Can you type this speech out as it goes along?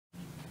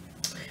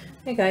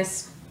Hey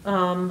guys,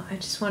 I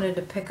just wanted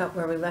to pick up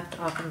where we left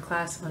off in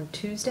class on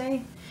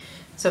Tuesday.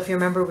 So if you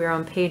remember, we were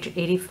on page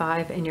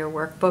 85 in your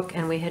workbook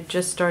and we had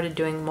just started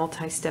doing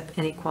multi-step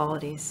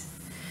inequalities.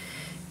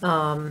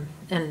 And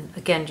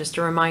again, just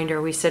a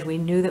reminder, we said we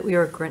knew that we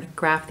were going to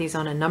graph these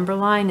on a number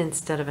line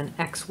instead of an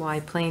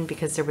XY plane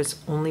because there was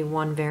only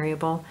one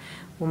variable.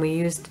 When we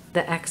used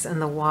the X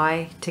and the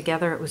Y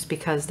together, it was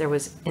because there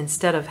was,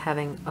 instead of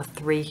having a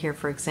 3 here,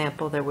 for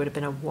example, there would have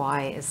been a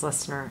Y is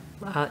less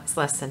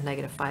than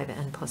negative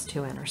 5n plus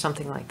 2n or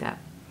something like that.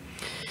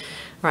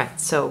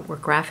 Right, so we're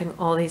graphing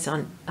all these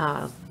on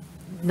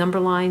number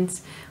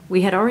lines.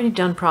 We had already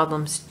done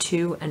problems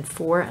 2 and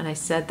 4, and I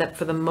said that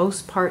for the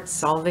most part,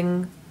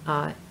 solving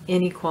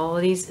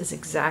inequalities is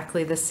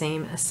exactly the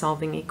same as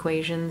solving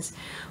equations,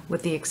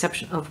 with the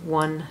exception of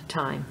one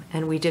time.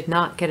 And we did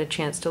not get a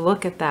chance to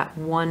look at that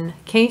one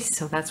case,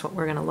 so that's what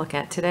we're going to look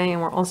at today.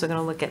 And we're also going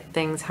to look at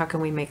things, how can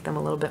we make them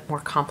a little bit more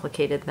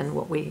complicated than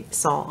what we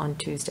saw on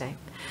Tuesday.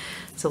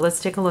 So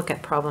let's take a look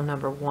at problem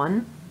number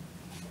 1.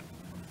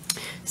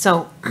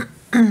 So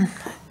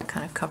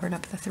kind of covered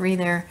up the 3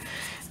 there.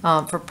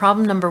 For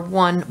problem number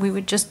 1, we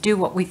would just do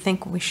what we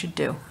think we should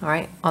do. All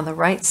right, on the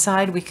right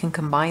side, we can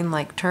combine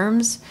like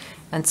terms.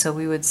 And so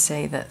we would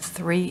say that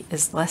 3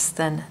 is less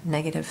than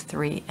negative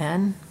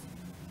 3n.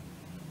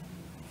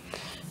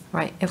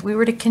 Right, if we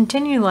were to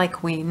continue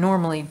like we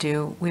normally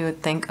do, we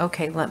would think,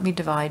 okay, let me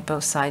divide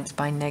both sides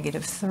by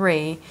negative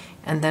 3,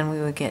 and then we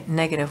would get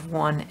negative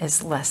 1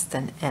 is less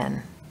than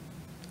n.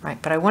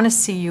 Right, but I want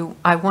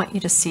you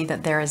to see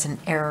that there is an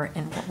error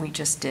in what we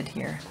just did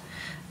here.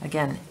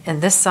 Again,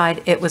 in this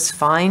side, it was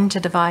fine to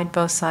divide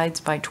both sides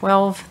by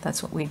 12.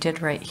 That's what we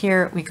did right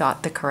here. We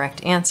got the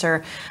correct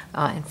answer.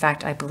 In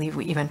fact, I believe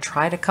we even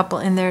tried a couple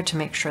in there to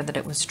make sure that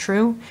it was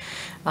true.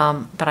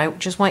 But I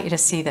just want you to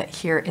see that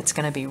here it's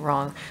going to be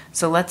wrong.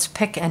 So let's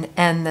pick an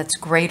n that's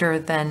greater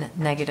than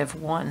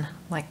negative 1.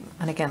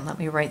 And again, let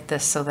me write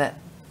this so that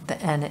the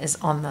n is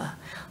on the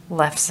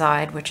left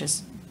side, which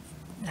is,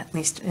 at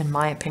least in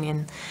my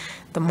opinion,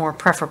 the more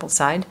preferable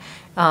side.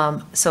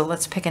 So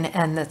let's pick an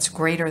n that's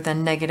greater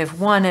than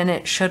negative 1, and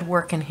it should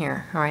work in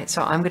here. All right,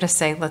 so I'm going to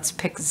say let's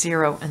pick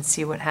 0 and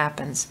see what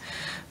happens.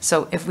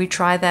 So if we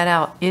try that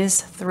out, is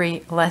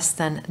 3 less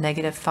than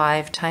negative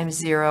 5 times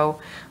 0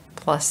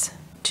 plus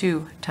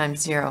 2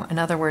 times 0? In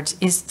other words,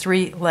 is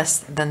 3 less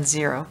than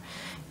 0?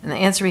 And the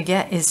answer we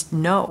get is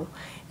no.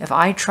 If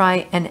I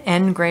try an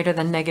n greater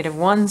than negative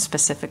 1,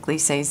 specifically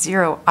say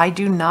 0, I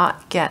do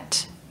not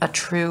get a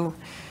true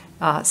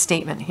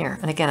statement here.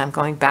 And again, I'm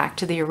going back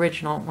to the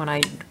original when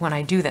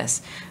I do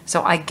this.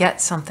 So I get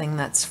something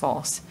that's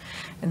false.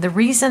 And the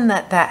reason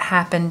that that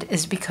happened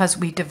is because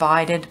we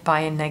divided by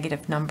a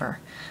negative number.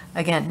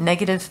 Again,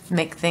 negatives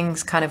make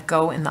things kind of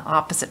go in the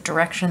opposite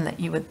direction that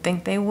you would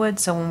think they would.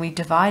 So when we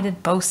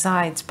divided both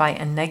sides by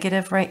a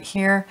negative right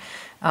here,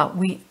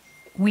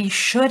 we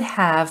should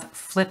have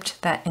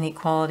flipped that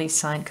inequality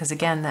sign, because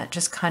again, that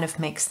just kind of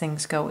makes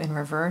things go in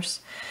reverse.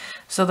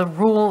 So the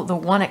rule, the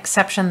one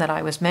exception that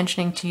I was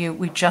mentioning to you,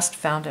 we just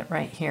found it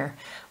right here.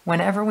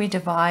 Whenever we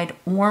divide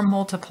or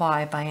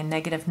multiply by a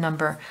negative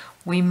number,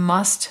 we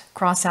must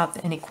cross out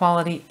the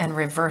inequality and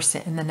reverse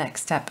it in the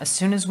next step. As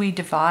soon as we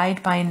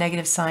divide by a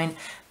negative sign,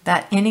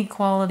 that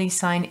inequality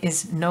sign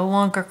is no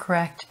longer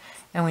correct,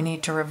 and we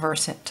need to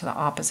reverse it to the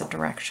opposite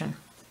direction.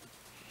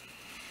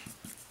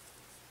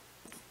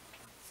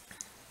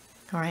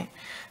 All right,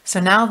 so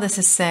now this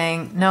is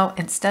saying, no,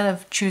 instead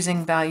of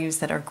choosing values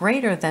that are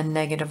greater than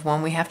negative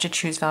 1, we have to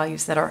choose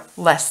values that are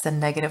less than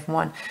negative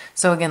 1.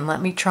 So again,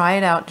 let me try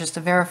it out just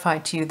to verify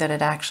to you that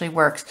it actually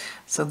works.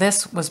 So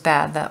this was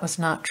bad, that was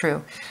not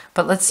true.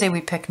 But let's say we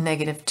pick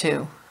negative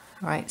 2.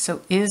 All right,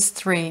 so is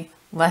 3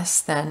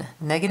 less than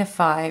negative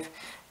 5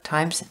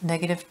 times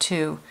negative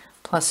 2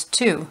 plus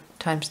 2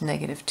 times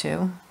negative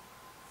 2?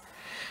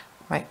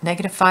 Right,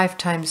 negative 5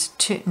 times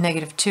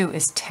negative 2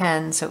 is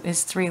 10, so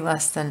is 3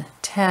 less than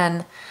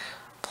 10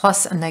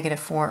 plus a negative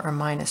 4 or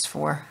minus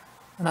 4?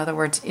 In other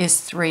words, is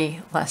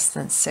 3 less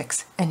than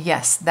 6? And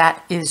yes,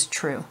 that is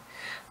true. All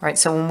right,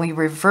 so when we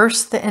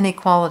reverse the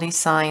inequality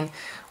sign,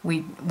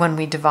 when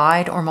we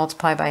divide or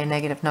multiply by a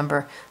negative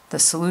number, the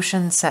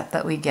solution set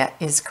that we get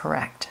is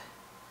correct.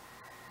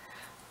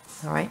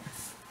 All right,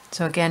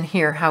 so again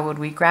here, how would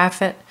we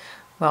graph it?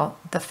 Well,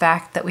 the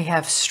fact that we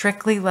have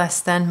strictly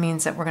less than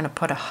means that we're going to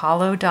put a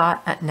hollow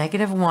dot at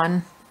negative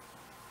 1,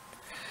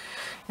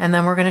 and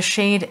then we're going to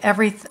shade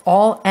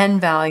all n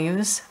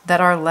values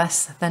that are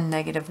less than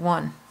negative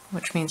 1,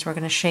 which means we're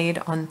going to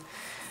shade on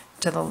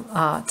to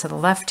the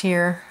left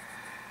here,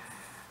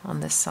 on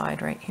this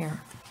side right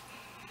here.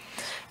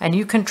 And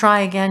you can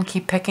try again,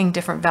 keep picking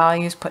different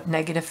values, put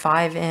negative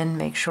 5 in,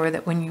 make sure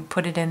that when you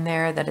put it in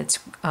there that it's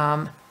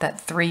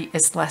that 3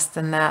 is less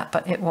than that,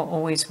 but it will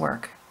always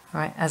work. All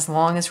right, as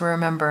long as we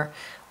remember,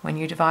 when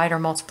you divide or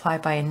multiply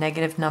by a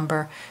negative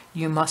number,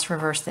 you must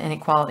reverse the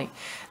inequality.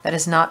 That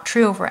is not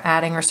true if we're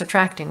adding or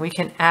subtracting. We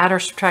can add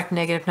or subtract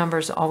negative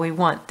numbers all we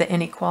want. The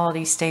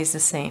inequality stays the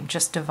same.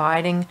 Just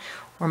dividing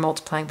or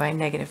multiplying by a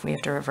negative, we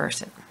have to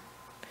reverse it.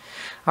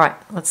 All right,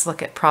 let's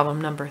look at problem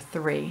number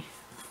 3.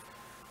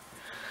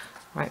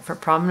 Right, for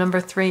problem number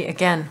 3,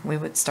 again, we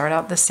would start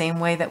out the same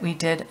way that we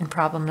did in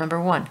problem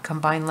number 1,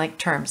 combine like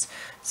terms.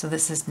 So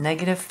this is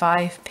negative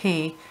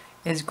 5p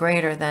is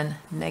greater than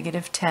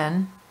negative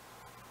 10.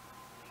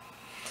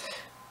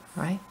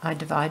 Right, I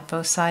divide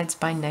both sides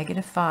by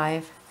negative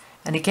 5.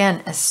 And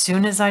again, as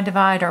soon as I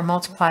divide or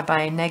multiply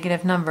by a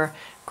negative number,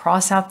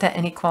 cross out that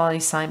inequality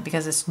sign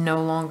because it's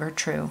no longer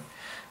true.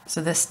 So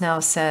this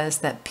now says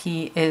that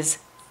p is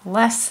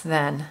less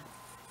than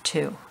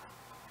 2.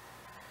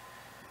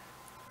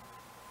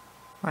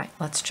 Right,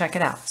 let's check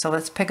it out. So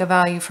let's pick a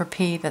value for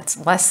p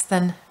that's less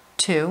than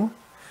 2.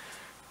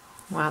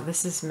 Wow,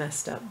 this is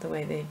messed up the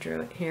way they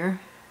drew it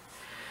here.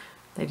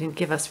 They didn't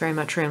give us very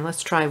much room.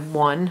 Let's try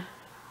 1,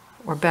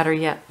 or better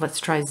yet, let's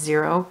try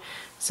 0.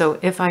 So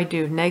if I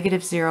do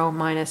negative 0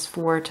 minus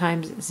 4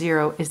 times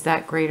 0, is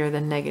that greater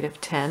than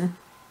negative 10?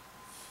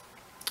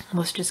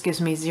 Well, this just gives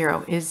me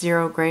 0. Is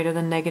 0 greater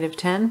than negative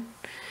 10?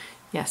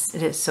 Yes,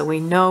 it is. So we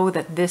know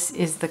that this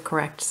is the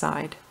correct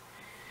side.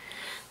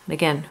 And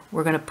again,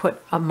 we're going to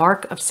put a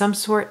mark of some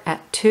sort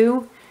at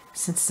 2.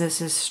 Since this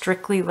is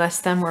strictly less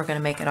than, we're going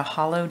to make it a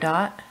hollow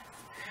dot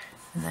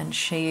and then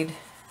shade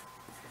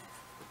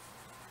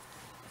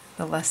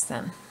the less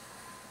than.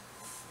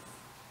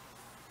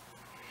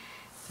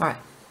 All right,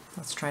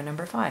 let's try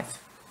number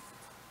 5.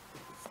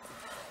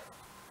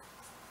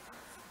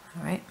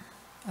 All right,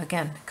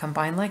 again,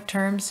 combine like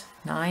terms.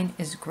 9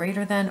 is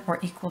greater than or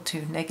equal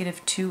to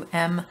negative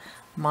 2m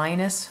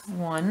minus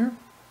 1.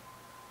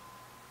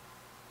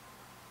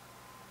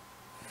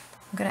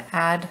 I'm going to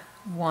add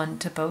 1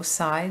 to both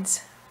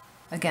sides.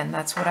 Again,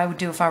 that's what I would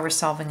do if I were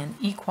solving an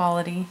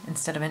equality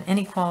instead of an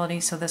inequality.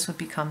 So this would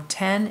become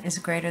 10 is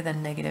greater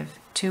than negative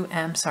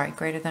 2m,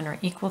 greater than or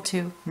equal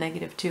to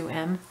negative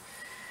 2m.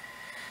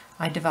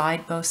 I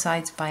divide both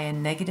sides by a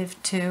negative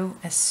 2.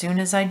 As soon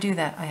as I do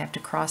that, I have to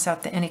cross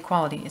out the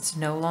inequality. It's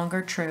no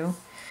longer true.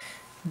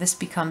 This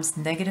becomes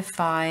negative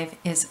 5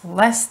 is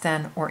less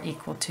than or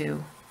equal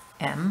to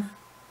m.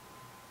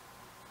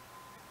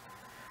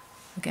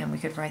 Again, we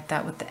could write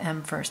that with the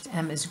m first.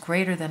 M is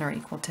greater than or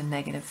equal to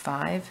negative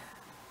 5.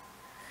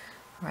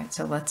 All right,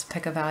 so let's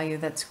pick a value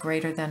that's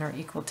greater than or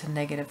equal to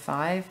negative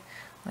 5.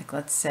 Like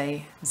let's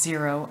say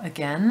 0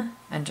 again,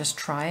 and just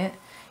try it.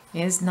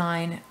 Is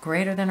 9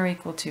 greater than or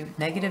equal to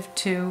negative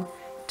 2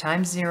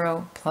 times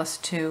 0 plus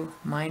 2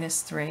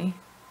 minus 3?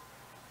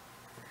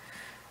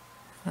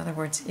 In other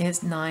words,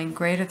 is 9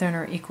 greater than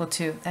or equal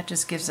to, that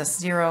just gives us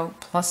 0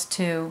 plus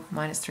 2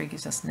 minus 3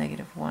 gives us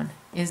negative 1.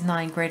 Is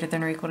 9 greater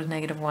than or equal to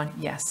negative 1?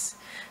 Yes.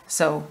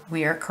 So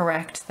we are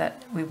correct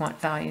that we want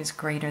values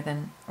greater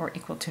than or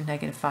equal to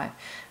negative 5.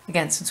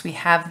 Again, since we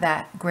have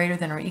that greater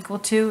than or equal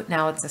to,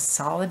 now it's a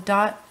solid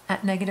dot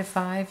at negative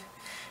 5,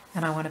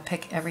 and I want to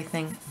pick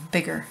everything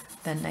bigger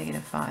than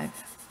negative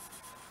 5.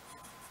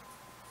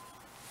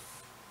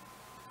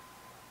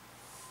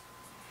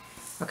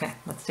 Okay,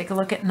 let's take a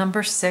look at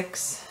number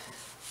 6.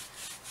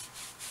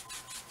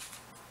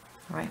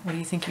 All right, what do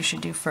you think you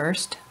should do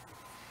first?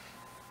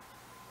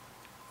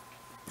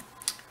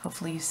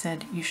 Hopefully you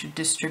said you should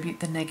distribute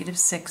the negative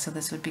 6, so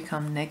this would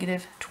become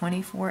negative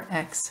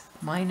 24x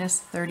minus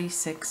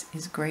 36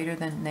 is greater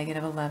than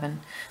negative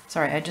 11.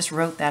 Sorry, I just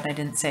wrote that, I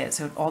didn't say it.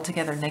 So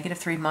altogether, negative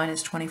 3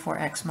 minus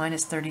 24x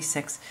minus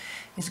 36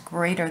 is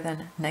greater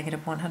than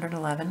negative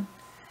 111.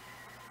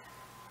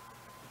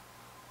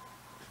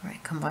 All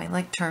right, combine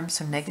like terms,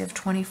 so negative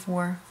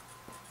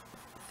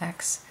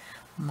 24x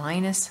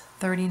minus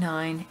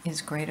 39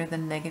 is greater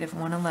than negative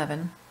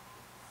 111.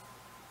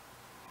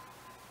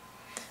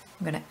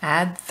 I'm going to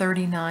add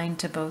 39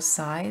 to both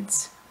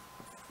sides.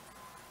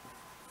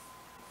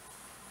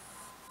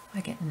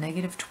 I get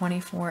negative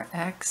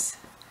 24x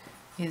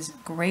is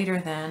greater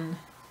than,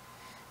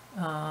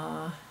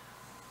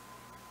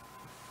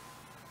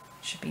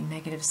 should be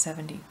negative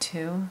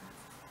 72.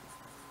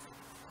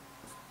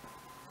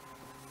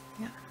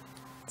 Yeah,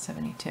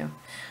 72. All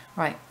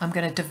right, I'm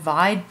going to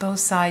divide both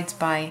sides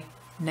by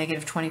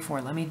negative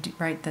 24. Let me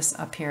write this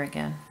up here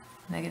again.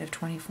 Negative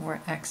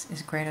 24x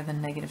is greater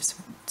than negative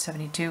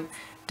 72.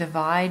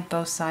 Divide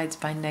both sides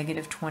by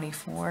negative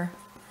 24.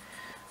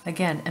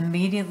 Again,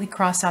 immediately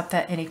cross out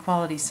that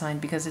inequality sign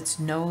because it's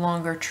no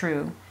longer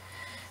true.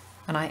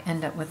 And I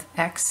end up with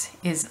x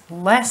is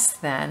less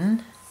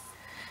than,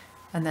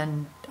 and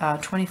then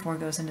 24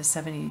 goes into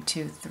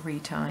 72 3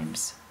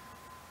 times.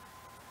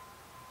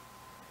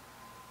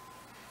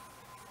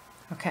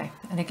 Okay,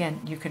 and again,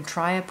 you can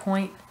try a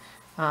point.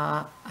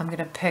 I'm going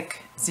to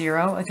pick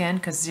 0 again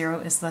because 0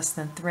 is less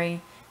than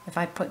 3. If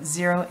I put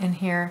 0 in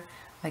here,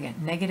 I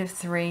get negative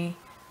 3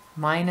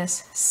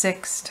 minus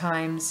 6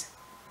 times,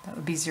 that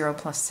would be 0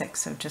 plus 6,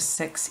 so just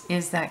 6.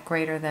 Is that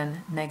greater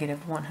than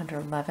negative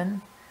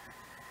 111?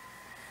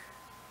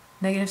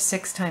 Negative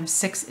 6 times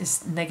 6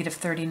 is negative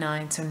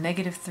 39, so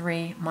negative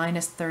 3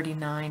 minus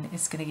 39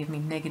 is going to give me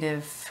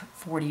negative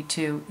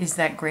 42. Is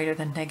that greater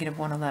than negative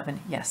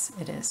 111? Yes,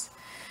 it is.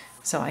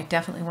 So I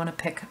definitely want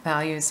to pick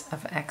values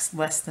of x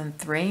less than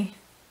 3.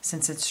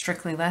 Since it's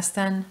strictly less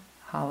than,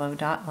 hollow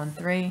dot on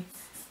 3,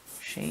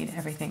 shade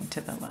everything to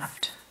the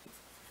left.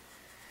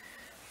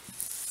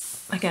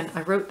 again,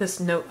 I wrote this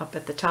note up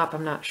at the top.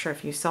 I'm not sure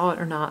if you saw it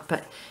or not,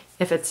 but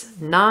if it's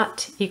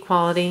not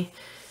equality,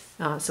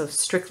 so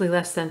strictly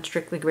less than,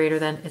 strictly greater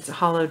than, it's a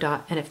hollow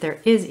dot. And if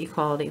there is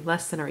equality,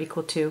 less than or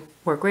equal to,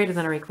 or greater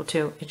than or equal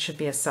to, it should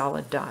be a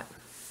solid dot,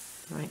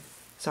 right?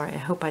 Sorry, I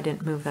hope I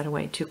didn't move that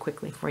away too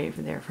quickly for you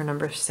there for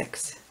number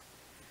 6.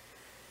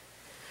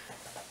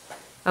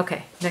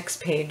 Okay,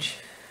 next page,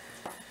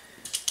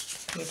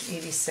 page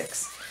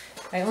 86.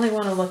 I only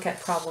want to look at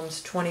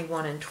problems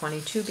 21 and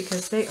 22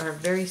 because they are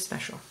very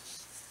special.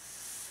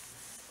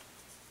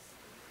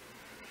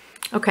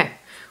 Okay,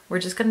 we're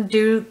just going to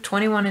do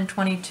 21 and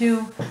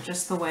 22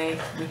 just the way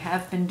we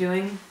have been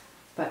doing,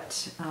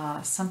 but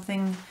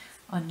something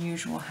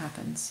unusual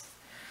happens.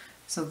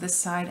 So this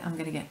side I'm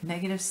going to get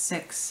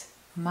 -6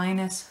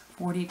 minus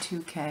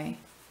 42k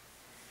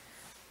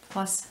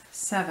plus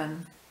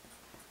 7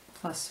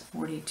 plus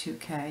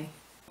 42k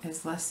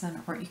is less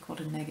than or equal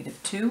to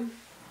 -2.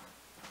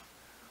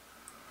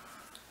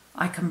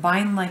 I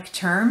combine like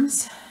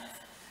terms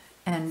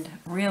and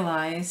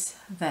realize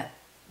that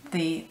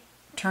the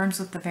terms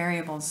with the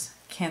variables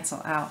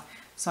cancel out.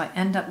 So I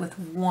end up with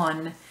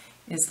 1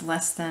 is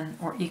less than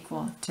or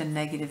equal to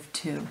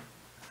 -2.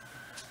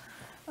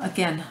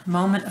 Again,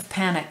 moment of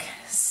panic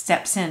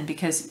steps in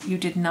because you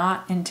did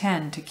not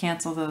intend to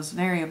cancel those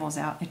variables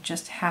out. It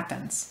just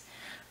happens.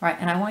 Right,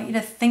 and I want you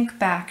to think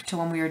back to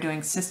when we were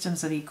doing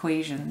systems of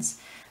equations,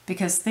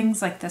 because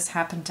things like this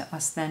happen to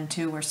us then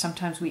too, where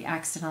sometimes we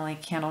accidentally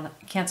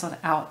canceled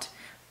out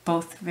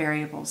both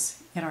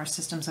variables in our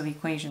systems of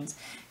equations.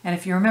 And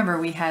if you remember,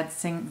 we had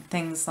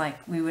things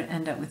like we would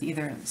end up with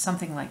either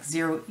something like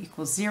 0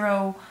 equals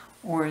 0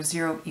 or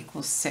 0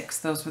 equals 6.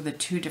 Those were the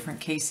two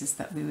different cases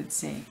that we would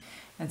see.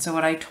 And so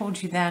what I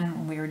told you then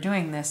when we were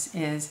doing this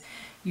is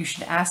you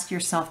should ask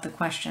yourself the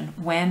question,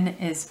 when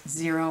is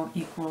 0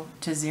 equal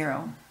to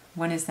 0?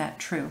 When is that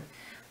true?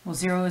 Well,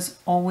 0 is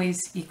always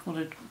equal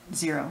to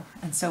 0.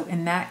 And so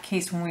in that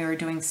case, when we were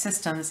doing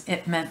systems,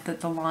 it meant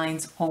that the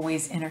lines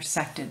always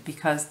intersected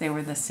because they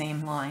were the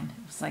same line.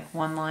 It was like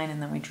one line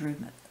and then we drew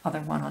the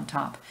other one on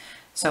top.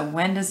 So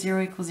when does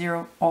 0 equal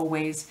 0?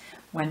 Always.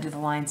 When do the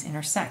lines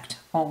intersect?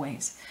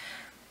 Always.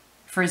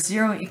 For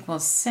 0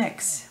 equals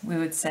 6, we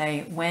would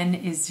say, when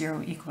is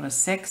 0 equal to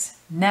 6?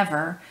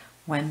 Never.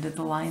 When did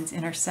the lines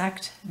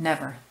intersect?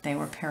 Never. They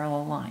were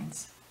parallel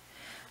lines.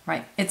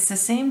 Right? It's the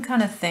same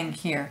kind of thing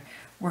here.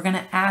 We're going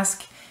to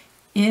ask,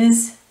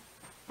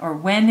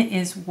 when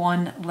is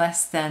 1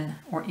 less than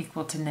or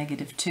equal to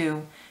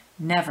 -2?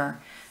 Never.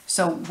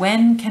 So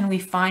when can we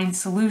find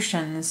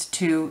solutions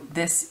to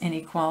this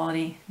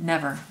inequality?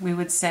 Never. We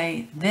would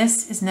say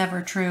this is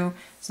never true,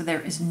 so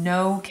there is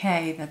no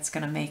k that's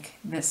going to make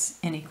this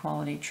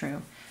inequality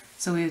true.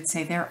 So we would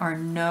say there are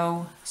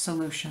no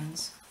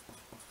solutions.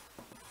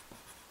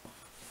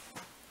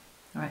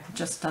 All right, it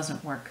just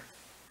doesn't work.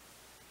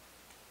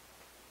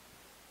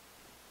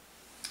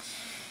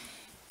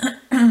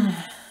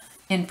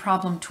 In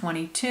problem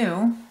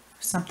 22,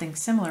 something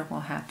similar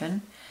will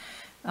happen.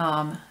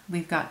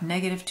 We've got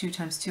 -2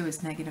 times 2 is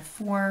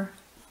 -4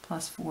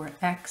 plus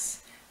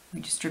 4x.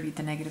 We distribute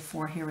the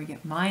 -4 here. We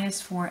get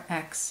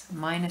 -4x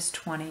minus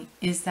 20.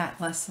 Is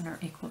that less than or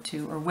equal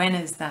to, or when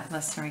is that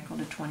less than or equal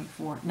to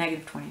 24?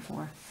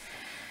 -24.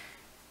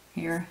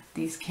 Here,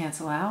 these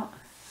cancel out,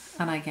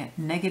 and I get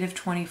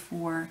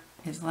 -24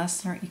 is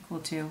less than or equal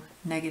to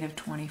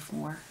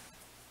 -24.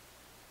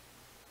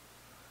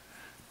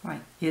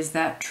 Right, is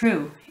that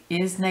true?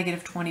 Is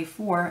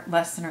 -24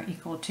 less than or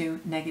equal to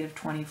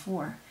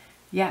 -24?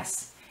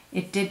 Yes,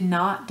 it did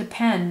not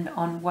depend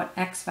on what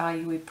x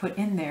value we put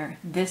in there.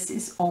 This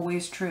is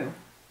always true.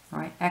 All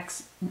right,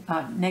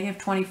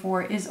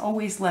 -24 is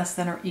always less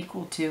than or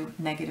equal to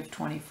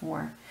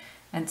 -24.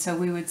 And so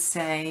we would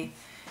say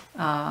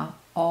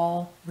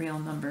all real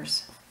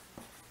numbers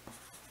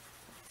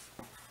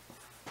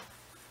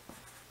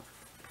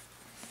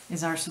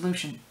is our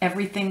solution.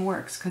 Everything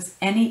works because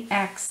any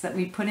x that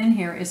we put in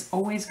here is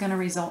always going to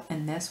result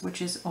in this,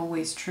 which is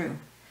always true.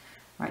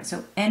 All right,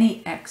 so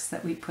any x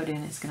that we put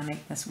in is going to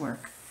make this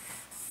work.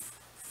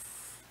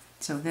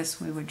 So this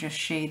we would just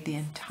shade the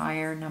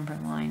entire number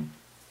line.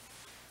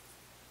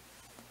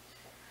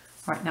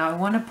 All right, now I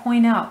want to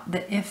point out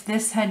that if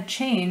this had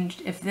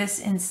changed, if this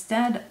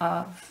instead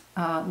of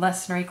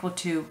less than or equal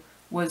to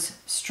was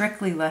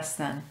strictly less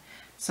than,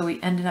 so we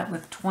ended up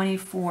with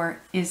 24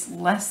 is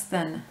less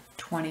than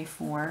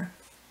 24,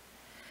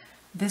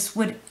 this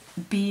would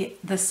be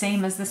the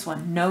same as this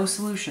one, no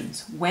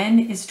solutions. When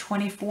is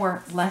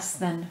 24 less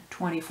than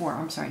 24?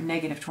 I'm sorry,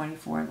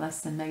 -24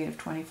 less than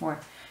 -24?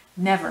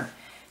 Never.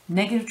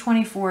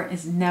 -24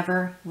 is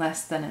never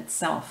less than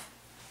itself.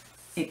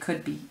 It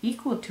could be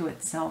equal to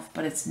itself,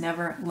 but it's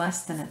never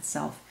less than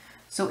itself.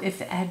 So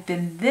if it had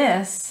been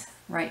this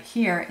right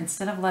here,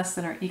 instead of less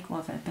than or equal,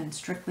 if it had been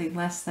strictly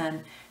less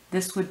than,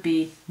 this would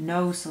be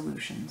no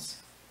solutions.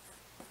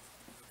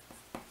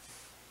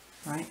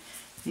 Right?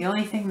 The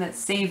only thing that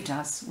saved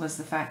us was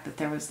the fact that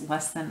there was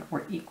less than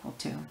or equal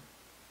to.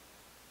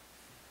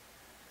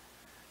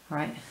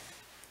 Right?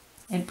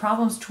 In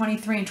problems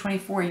 23 and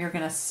 24, you're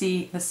going to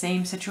see the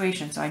same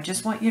situation. So I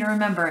just want you to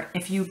remember,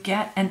 if you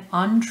get an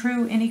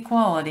untrue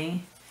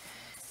inequality,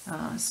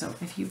 so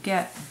if you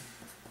get,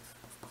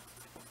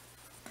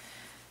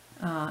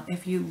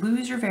 if you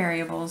lose your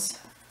variables,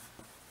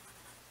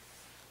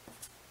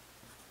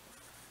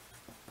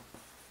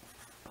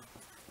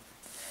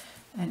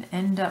 and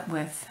end up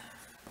with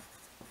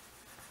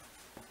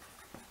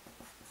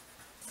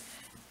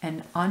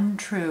an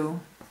untrue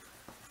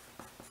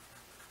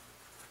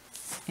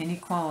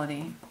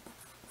inequality,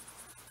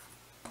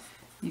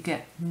 you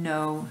get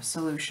no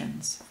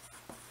solutions.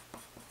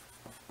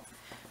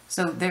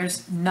 So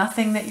there's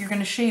nothing that you're going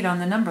to shade on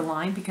the number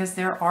line because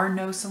there are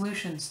no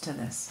solutions to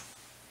this.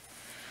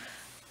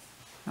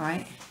 All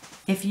right.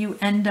 If you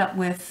end up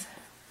with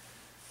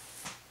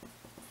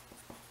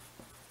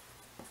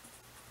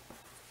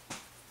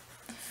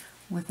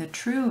a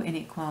true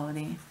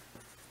inequality,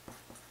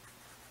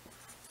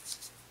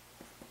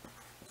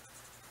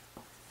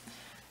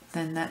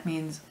 then that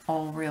means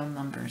all real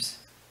numbers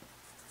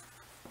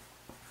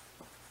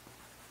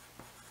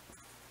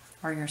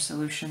are your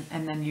solution,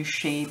 and then you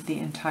shade the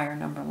entire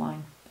number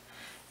line.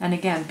 And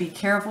again, be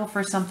careful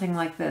for something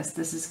like this.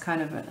 This is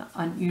kind of an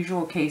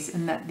unusual case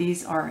in that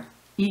these are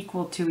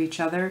equal to each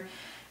other.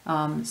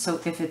 So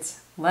if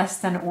it's less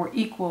than or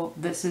equal,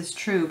 this is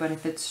true, but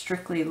if it's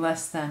strictly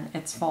less than,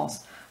 it's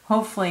false.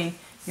 Hopefully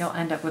you'll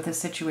end up with a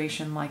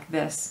situation like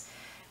this.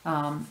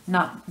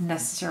 Not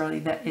necessarily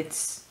that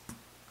it's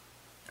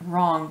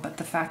wrong, but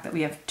the fact that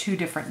we have two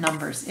different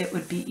numbers. It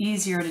would be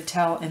easier to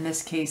tell in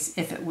this case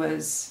if it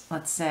was,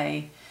 let's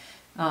say,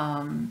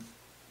 19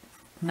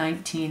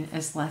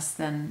 is less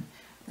than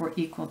or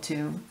equal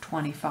to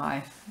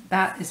 25.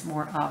 That is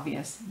more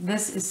obvious.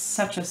 This is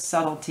such a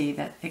subtlety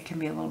that it can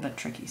be a little bit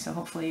tricky. So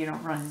hopefully you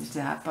don't run into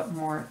that, but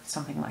more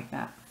something like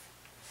that.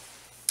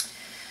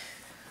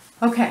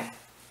 Okay.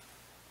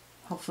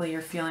 Hopefully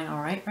you're feeling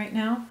all right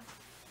now.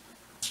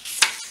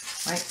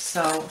 Right,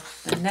 so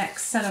the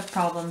next set of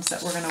problems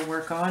that we're going to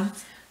work on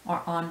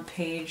are on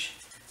page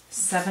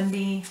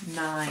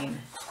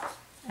 79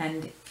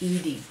 and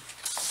 80.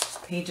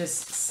 Pages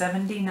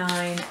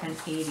 79 and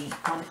 80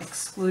 on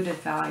excluded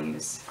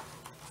values.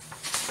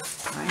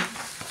 All right,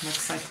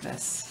 looks like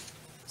this.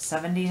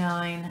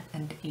 79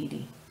 and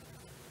 80.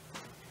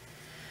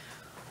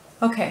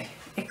 Okay,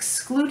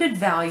 excluded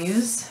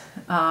values.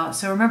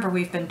 So remember,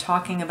 we've been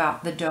talking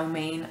about the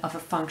domain of a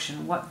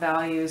function, what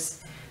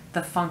values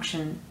the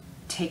function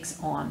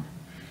takes on.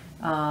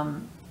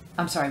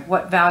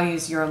 What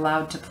values you're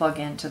allowed to plug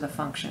into the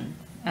function.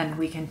 And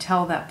we can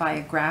tell that by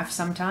a graph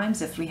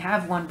sometimes if we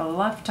have one, but a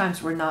lot of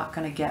times we're not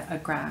going to get a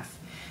graph.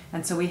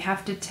 And so we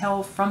have to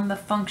tell from the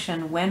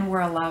function when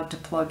we're allowed to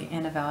plug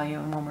in a value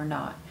and when we're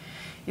not.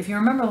 If you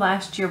remember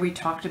last year, we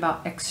talked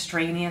about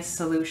extraneous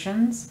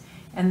solutions,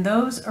 and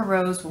those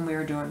arose when we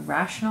were doing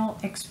rational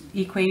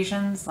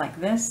equations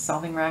like this,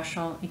 solving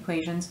rational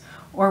equations,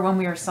 or when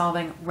we were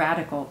solving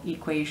radical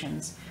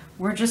equations.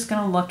 We're just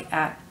going to look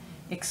at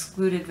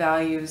excluded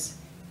values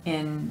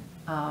in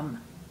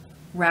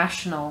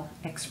rational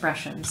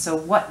expressions. So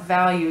what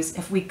values,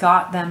 if we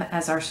got them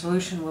as our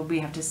solution, would we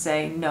have to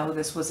say, no,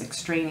 this was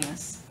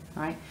extraneous,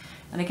 right?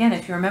 And again,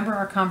 if you remember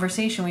our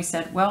conversation, we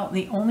said, well,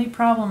 the only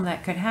problem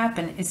that could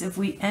happen is if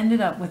we ended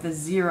up with a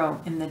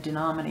 0 in the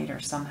denominator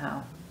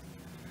somehow,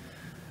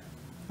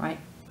 right?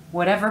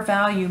 Whatever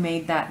value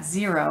made that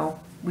 0,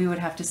 we would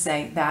have to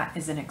say that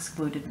is an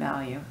excluded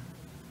value,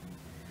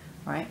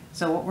 right?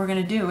 So what we're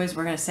going to do is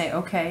we're going to say,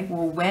 okay,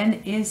 well, when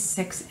is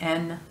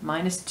 6n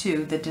minus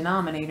 2, the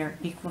denominator,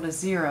 equal to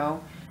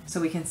 0? So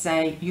we can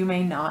say, you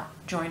may not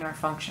join our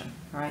function,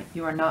 right?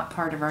 You are not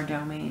part of our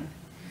domain.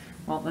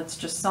 Well, let's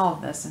just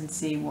solve this and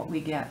see what we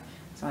get.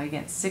 So I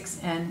get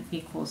 6n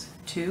equals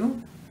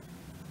 2.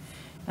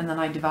 And then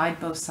I divide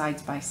both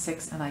sides by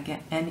 6, and I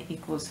get n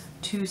equals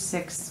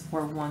 2/6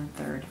 or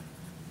 1/3.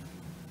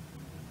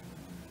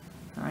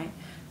 All right,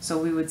 so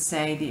we would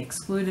say the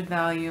excluded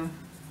value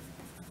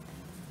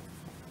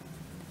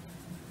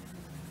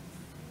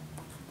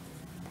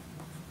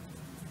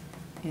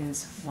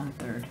is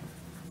 1/3.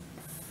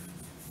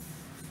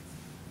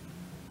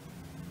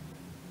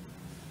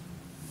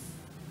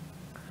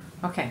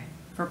 Okay,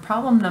 for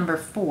problem number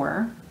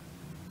 4,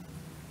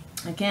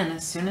 again,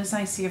 as soon as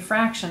I see a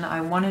fraction,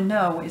 I want to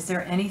know, is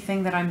there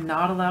anything that I'm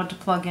not allowed to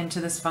plug into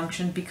this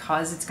function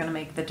because it's going to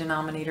make the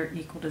denominator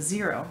equal to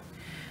 0?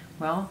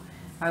 Well,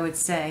 I would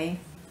say,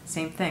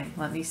 same thing,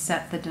 let me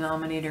set the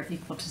denominator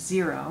equal to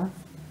 0.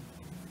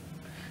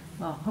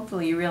 Well,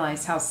 hopefully you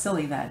realize how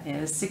silly that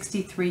is.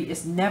 63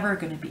 is never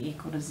going to be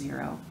equal to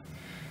 0.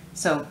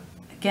 So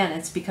again,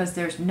 it's because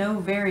there's no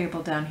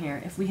variable down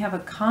here. If we have a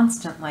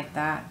constant like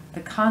that,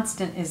 the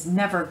constant is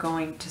never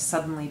going to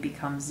suddenly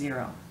become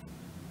 0,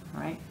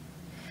 right?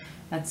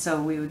 And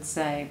so we would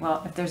say,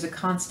 well, if there's a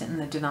constant in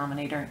the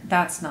denominator,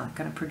 that's not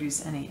going to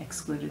produce any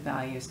excluded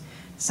values.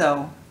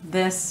 So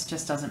this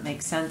just doesn't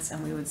make sense,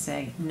 and we would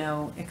say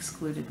no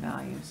excluded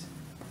values.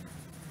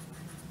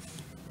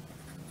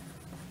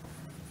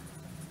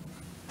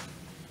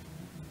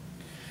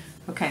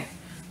 Okay,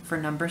 for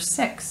number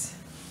 6,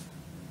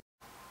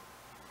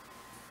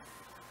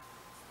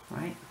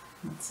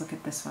 Let's look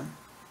at this one,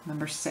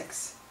 number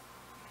 6.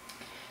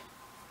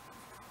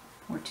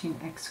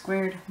 14x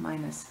squared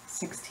minus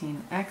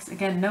 16x.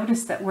 Again,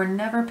 notice that we're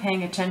never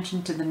paying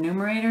attention to the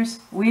numerators.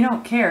 We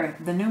don't care.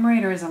 The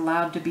numerator is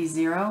allowed to be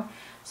 0,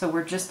 so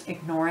we're just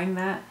ignoring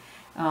that.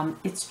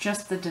 It's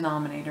just the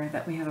denominator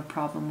that we have a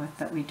problem with,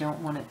 that we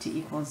don't want it to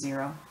equal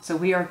 0. So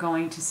we are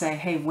going to say,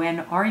 hey,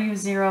 when are you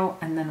 0?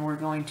 And then we're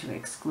going to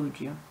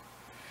exclude you. All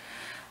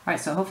right,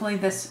 so hopefully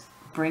this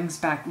brings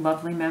back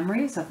lovely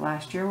memories of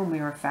last year when we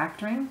were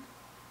factoring.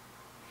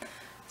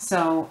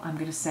 So I'm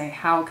going to say,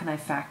 how can I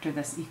factor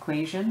this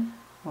equation?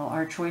 Well,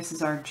 our choices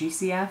are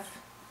GCF,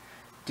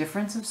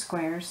 difference of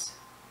squares,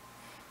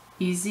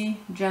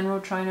 easy general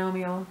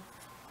trinomial,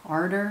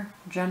 Arter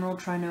general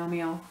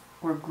trinomial,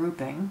 or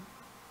grouping.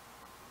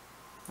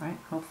 All right,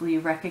 hopefully you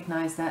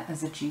recognize that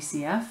as a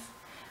GCF.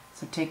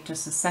 So take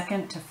just a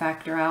second to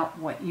factor out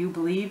what you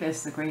believe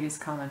is the greatest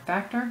common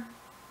factor.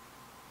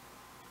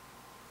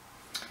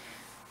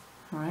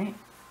 All right.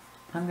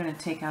 I'm going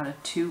to take out a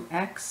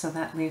 2x, so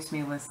that leaves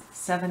me with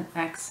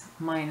 7x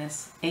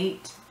minus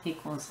 8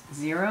 equals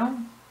 0.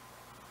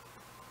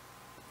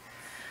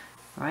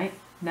 All right,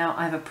 now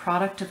I have a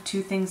product of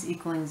two things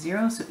equaling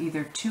 0, so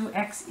either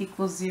 2x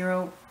equals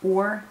 0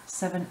 or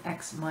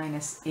 7x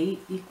minus 8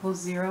 equals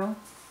 0.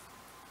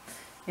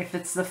 If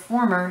it's the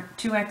former,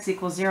 2x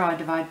equals 0, I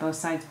divide both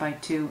sides by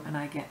 2 and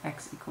I get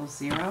x equals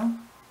 0. And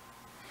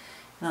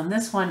on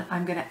this one,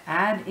 I'm going to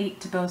add 8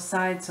 to both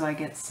sides, so I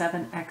get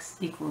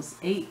 7x equals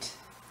 8.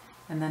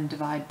 And then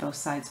divide both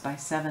sides by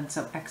 7,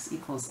 so x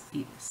equals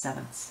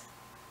 8/7.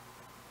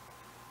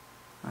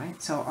 All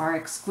right, so our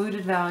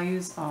excluded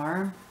values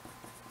are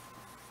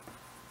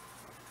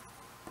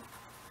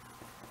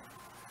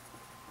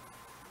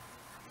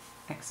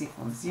x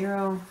equals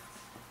 0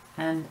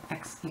 and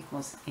x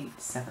equals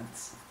 8/7.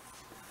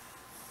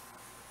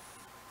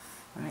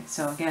 All right,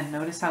 so again,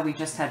 notice how we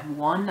just had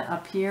 1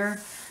 up here,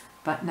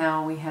 but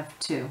now we have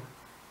 2.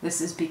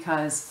 This is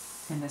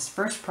because in this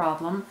first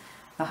problem,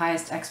 the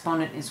highest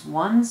exponent is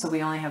 1, so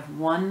we only have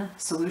one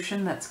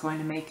solution that's going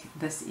to make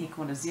this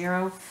equal to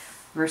 0,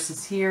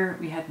 versus here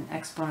we had an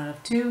exponent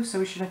of 2, so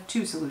we should have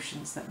 2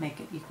 solutions that make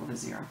it equal to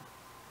 0.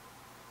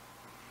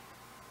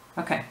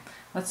 Okay,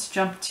 let's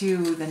jump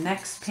to the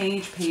next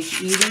page,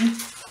 page 80.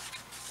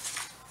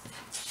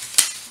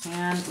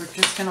 And we're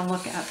just going to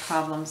look at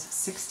problems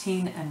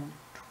 16 and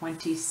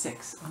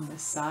 26 on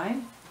this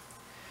side.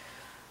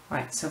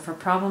 Right, so for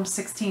problem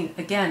 16,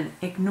 again,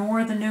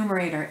 ignore the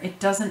numerator. It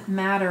doesn't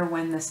matter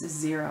when this is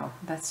 0.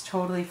 That's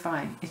totally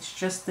fine. It's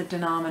just the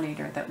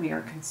denominator that we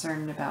are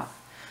concerned about.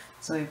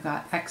 So we've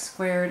got x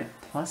squared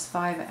plus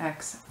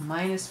 5x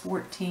minus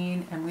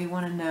 14, and we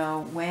want to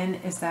know when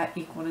is that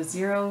equal to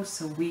 0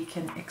 so we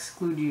can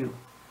exclude you.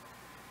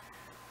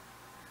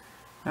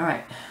 All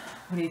right,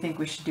 what do you think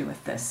we should do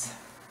with this?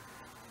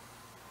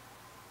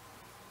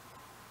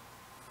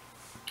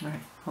 All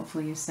right,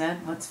 hopefully you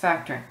said, let's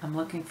factor. I'm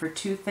looking for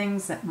two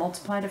things that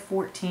multiply to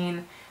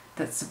 14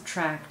 that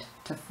subtract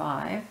to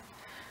 5.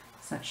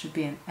 So that should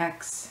be an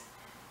x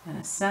and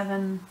a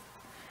 7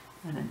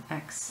 and an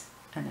x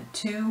and a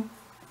 2.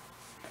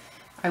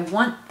 I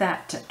want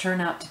that to turn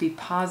out to be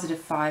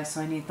positive 5,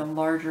 so I need the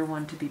larger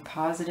one to be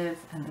positive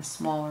and the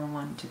smaller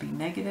one to be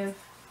negative.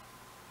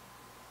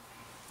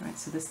 All right,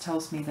 so this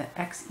tells me that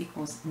x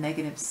equals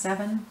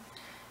 -7,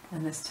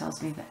 and this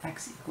tells me that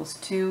x equals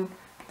 2.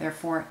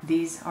 Therefore,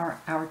 these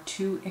are our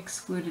two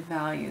excluded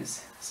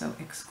values. So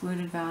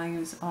excluded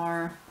values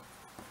are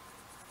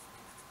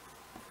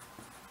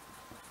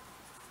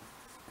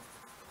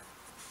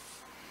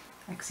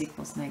x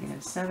equals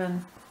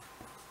 -7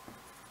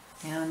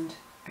 and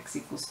x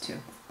equals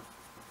 2.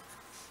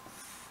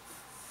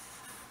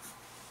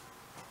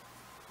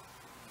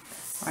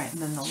 All right,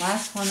 and then the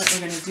last one that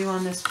we're going to do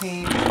on this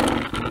page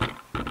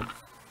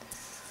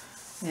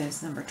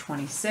is number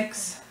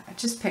 26. I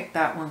just picked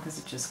that one because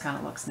it just kind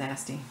of looks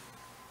nasty.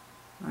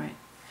 All right,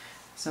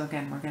 so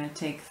again, we're going to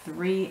take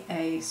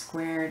 3a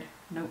squared,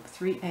 nope,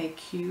 3a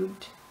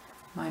cubed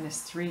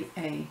minus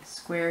 3a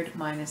squared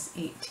minus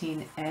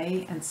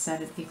 18a and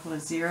set it equal to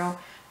 0.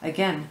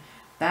 Again,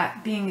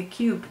 that being a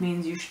cubed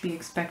means you should be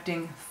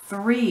expecting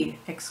 3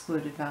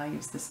 excluded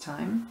values this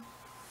time.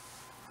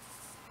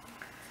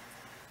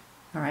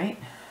 All right.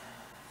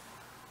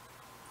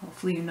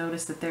 Hopefully you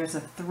notice that there's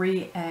a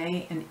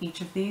 3a in each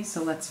of these,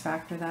 so let's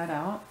factor that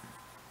out.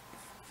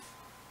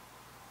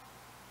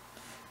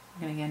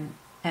 We're going to again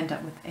end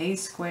up with a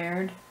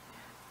squared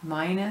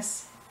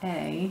minus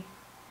a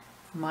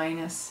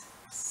minus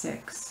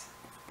 6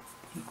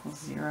 equals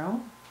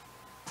 0.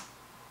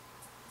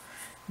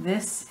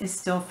 This is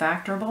still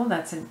factorable.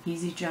 That's an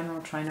easy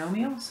general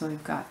trinomial. So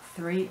we've got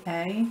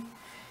 3a,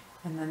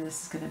 and then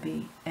this is going to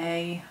be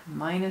a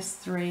minus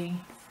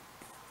 3,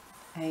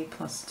 a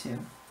plus 2.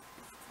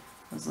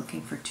 I was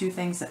looking for two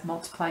things that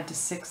multiplied to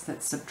 6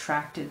 that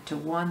subtracted to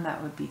 1.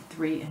 That would be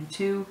 3 and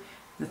 2.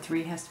 The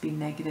 3 has to be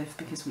negative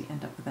because we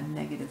end up with a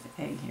negative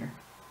a here.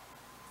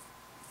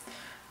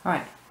 All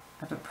right,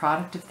 I have a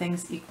product of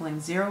things equaling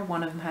 0.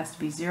 One of them has to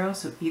be 0,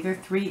 so either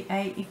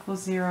 3a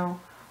equals 0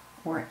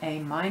 or a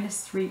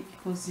minus 3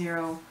 equals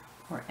 0,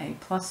 or a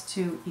plus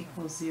 2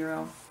 equals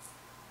 0.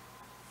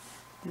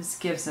 This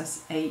gives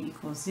us a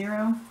equals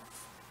 0.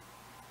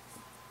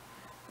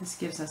 This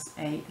gives us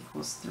a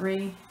equals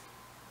 3.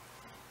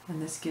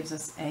 And this gives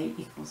us a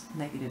equals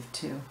negative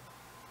 2.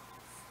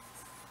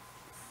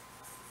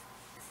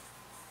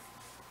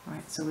 All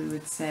right, so we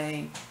would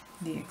say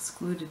the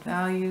excluded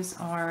values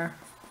are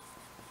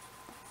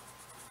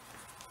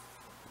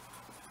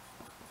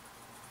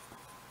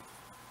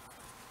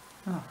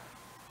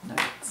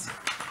notes.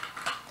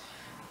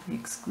 The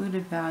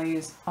excluded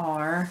values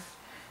are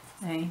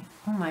oh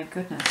my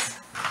goodness,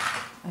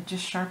 I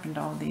just sharpened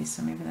all of these,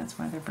 so maybe that's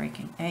why they're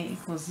breaking. A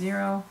equals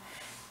 0,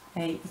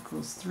 a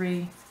equals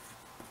 3,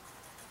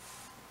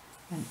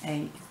 and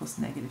a equals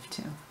negative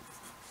 2.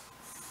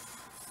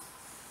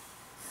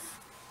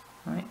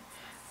 All right,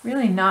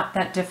 really not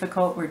that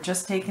difficult. We're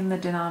just taking the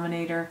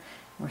denominator,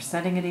 we're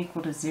setting it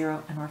equal to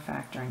 0, and we're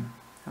factoring.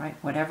 All right,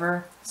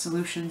 whatever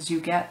solutions you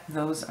get,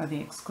 those are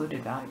the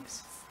excluded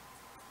values.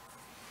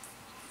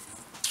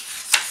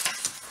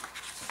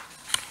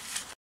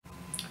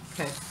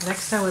 Okay,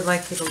 next I would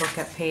like you to look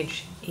at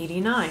page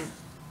 89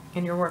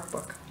 in your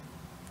workbook.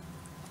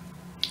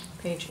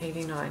 Page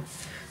 89.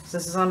 So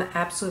this is on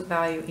absolute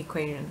value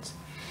equations.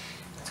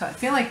 So I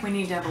feel like we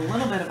need to have a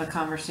little bit of a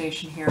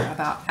conversation here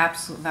about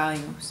absolute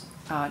values,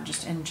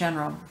 just in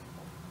general.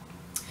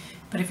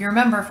 But if you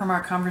remember from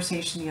our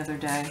conversation the other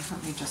day,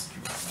 let me just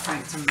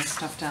write some of this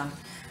stuff down.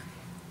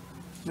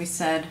 We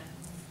said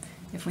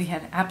if we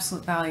had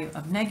absolute value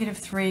of negative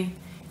 3,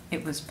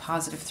 it was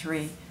positive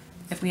 3.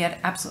 If we had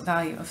absolute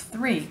value of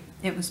 3,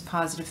 it was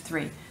positive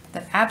 3.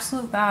 That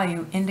absolute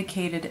value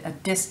indicated a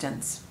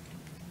distance,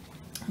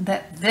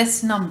 that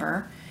this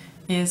number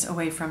is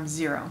away from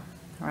 0.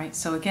 All right,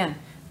 so again,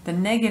 the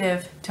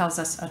negative tells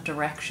us a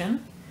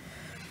direction.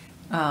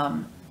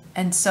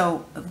 And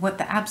so what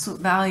the absolute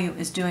value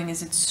is doing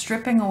is it's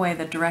stripping away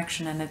the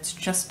direction and it's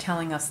just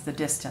telling us the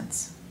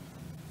distance.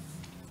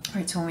 All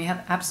right, so when we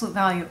have absolute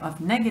value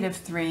of negative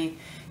 3,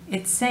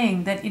 it's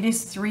saying that it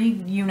is 3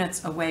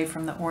 units away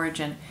from the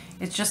origin.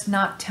 It's just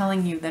not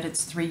telling you that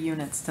it's 3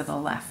 units to the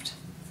left.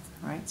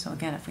 All right, so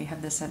again, if we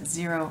have this at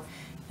 0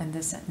 and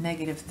this at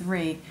negative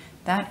 3,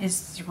 that is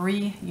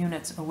 3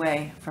 units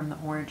away from the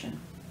origin.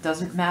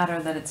 Doesn't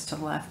matter that it's to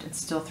the left, it's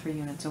still 3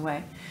 units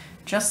away.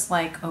 Just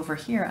like over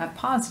here at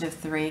positive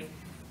 3,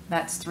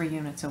 that's 3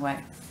 units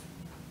away.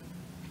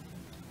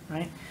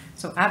 Right?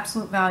 So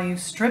absolute value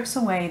strips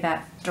away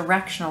that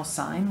directional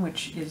sign,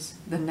 which is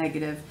the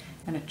negative,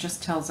 and it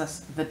just tells us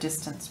the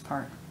distance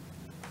part.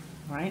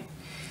 Right?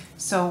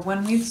 So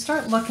when we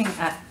start looking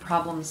at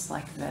problems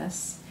like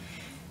this,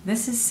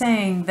 this is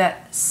saying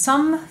that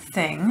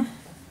something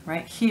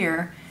right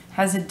here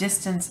has a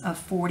distance of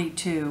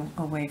 42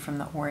 away from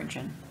the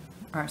origin.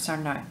 Or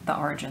sorry, no, the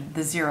origin,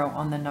 the 0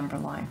 on the number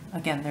line.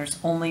 Again, there's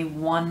only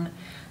one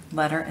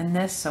letter in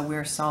this, so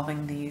we're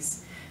solving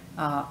these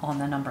on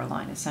the number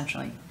line,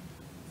 essentially.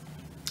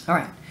 All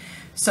right,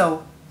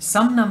 so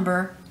some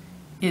number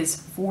is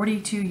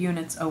 42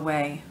 units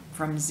away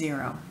from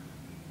 0.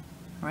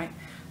 All right,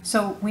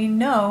 so we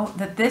know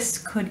that this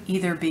could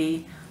either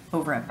be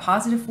over at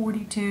positive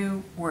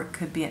 42 or it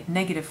could be at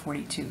negative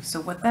 42.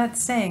 So what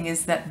that's saying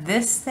is that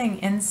this thing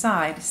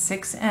inside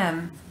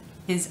 6m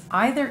is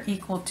either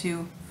equal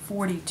to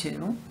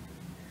 42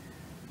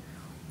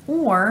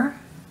 or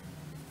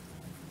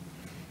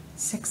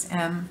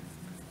 6m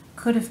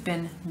could have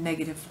been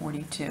negative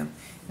 42.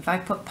 If I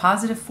put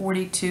positive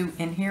 42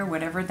 in here,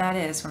 whatever that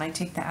is, when I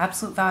take the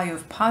absolute value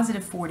of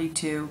positive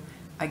 42,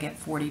 I get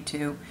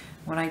 42.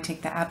 When I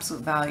take the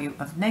absolute value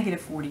of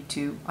negative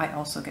 42, I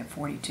also get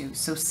 42.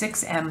 So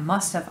 6m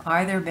must have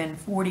either been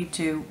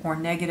 42 or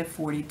negative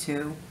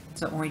 42.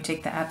 So when we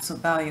take the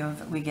absolute value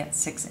of it, we get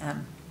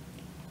 6m.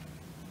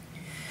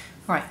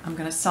 All right, I'm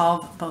going to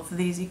solve both of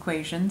these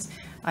equations.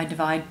 I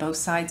divide both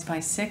sides by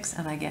 6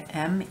 and I get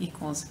m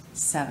equals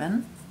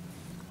 7.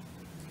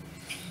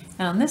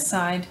 And on this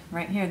side,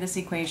 right here, this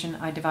equation,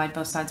 I divide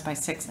both sides by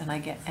 6 and I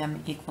get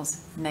m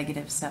equals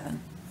negative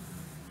 7.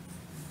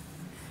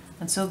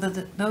 And so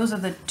those are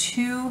the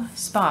two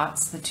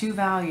spots, the two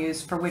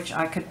values for which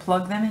I could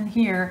plug them in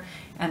here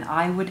and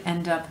I would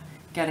end up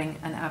getting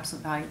an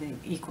absolute value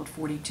that equaled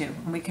 42.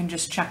 And we can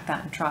just check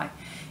that and try.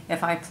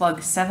 If I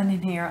plug 7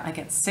 in here, I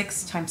get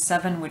 6 times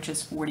 7, which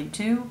is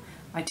 42.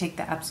 I take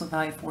the absolute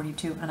value of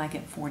 42 and I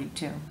get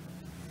 42.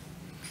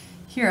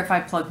 Here, if I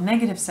plug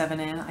negative 7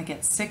 in, I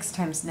get 6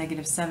 times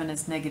negative 7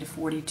 is negative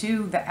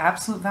 42. The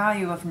absolute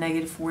value of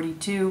negative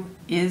 42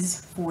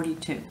 is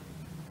 42.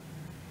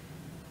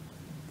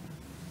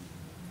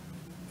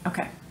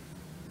 Okay,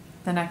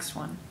 the next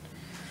one.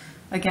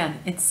 Again,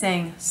 it's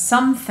saying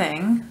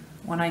something,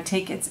 when I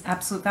take its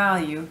absolute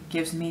value,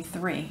 gives me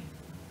 3.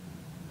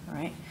 All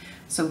right,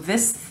 so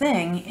this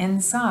thing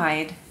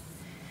inside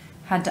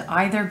had to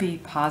either be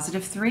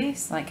positive 3,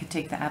 so I could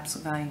take the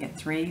absolute value and get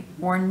 3,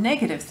 or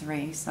negative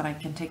 3, so that I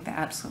can take the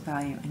absolute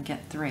value and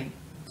get 3.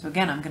 So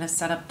again, I'm going to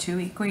set up two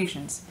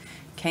equations.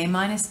 K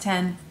minus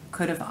 10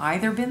 could have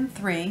either been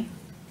 3,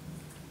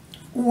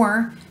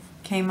 or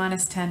K k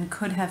minus 10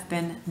 could have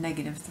been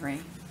negative 3.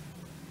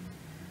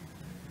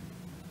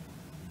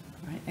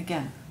 Right?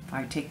 Again, if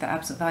I take the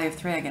absolute value of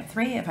 3, I get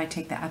 3. If I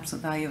take the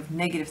absolute value of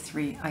negative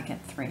 3, I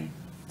get 3.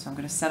 So I'm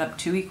going to set up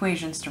two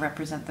equations to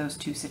represent those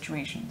two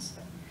situations.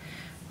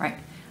 Right?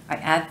 I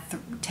add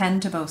 10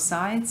 to both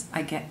sides,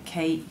 I get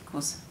k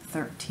equals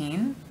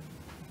 13.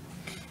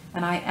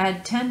 And I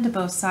add 10 to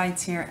both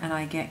sides here, and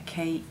I get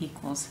k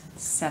equals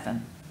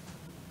 7.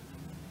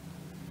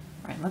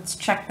 All right, let's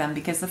check them,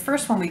 because the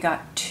first one we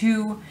got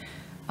two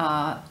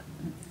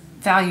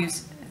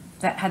values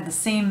that had the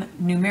same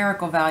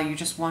numerical value,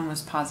 just one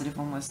was positive,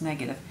 one was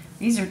negative.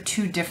 These are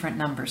two different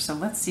numbers, so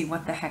let's see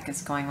what the heck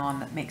is going on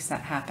that makes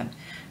that happen.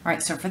 All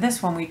right, so for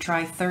this one we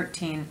try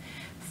 13.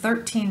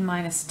 13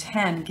 minus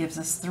 10 gives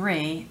us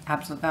 3.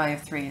 Absolute value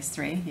of 3 is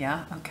 3,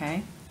 yeah,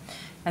 okay.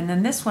 And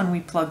then this one we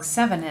plug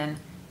 7 in.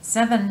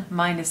 7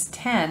 minus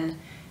 10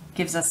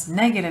 gives us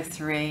negative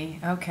 3,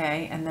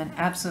 okay, and then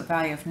absolute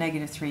value of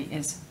negative 3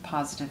 is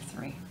positive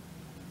 3.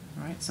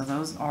 All right, so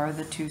those are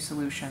the two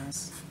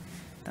solutions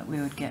that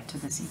we would get to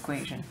this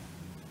equation.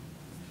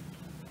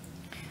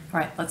 All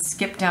right, let's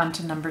skip down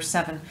to number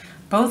 7.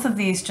 Both of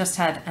these just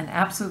had an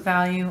absolute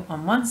value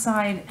on one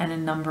side and a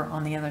number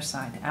on the other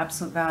side.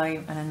 Absolute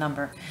value and a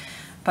number.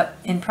 But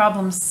in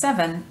problem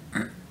 7,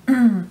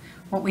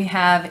 what we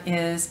have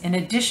is, in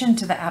addition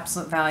to the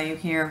absolute value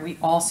here, we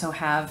also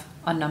have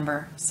a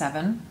number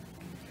 7.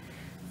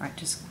 All right,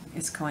 just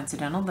is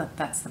coincidental that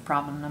that's the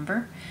problem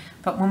number.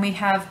 But when we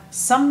have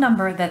some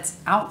number that's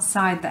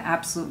outside the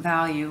absolute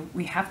value,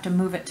 we have to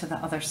move it to the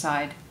other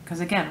side, because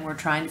again, we're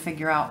trying to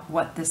figure out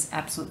what this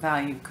absolute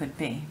value could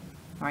be.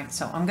 All right,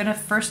 so I'm going to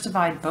first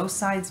divide both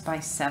sides by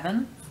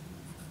 7,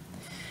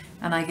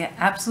 and I get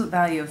absolute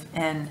value of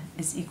n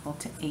is equal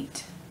to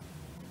 8.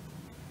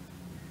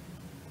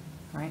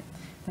 All right,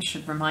 this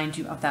should remind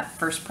you of that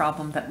first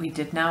problem that we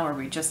did now, where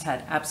we just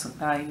had absolute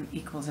value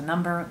equals a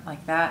number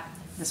like that.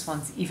 This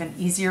one's even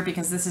easier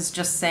because this is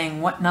just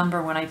saying what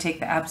number, when I take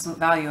the absolute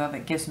value of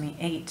it, gives me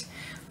 8.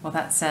 Well,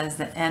 that says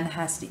that n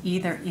has to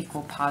either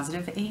equal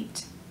positive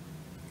 8,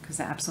 because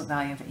the absolute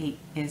value of 8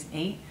 is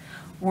 8,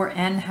 or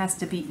n has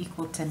to be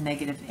equal to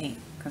negative 8,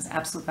 because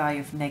absolute value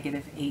of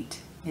negative 8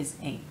 is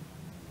 8.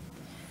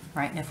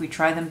 Right, and if we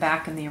try them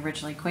back in the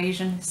original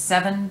equation,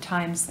 7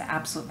 times the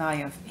absolute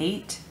value of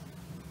 8,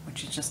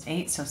 which is just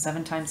 8, so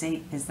 7 times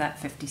 8, is that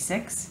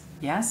 56?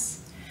 Yes.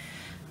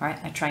 All right,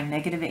 I try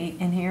negative 8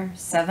 in here.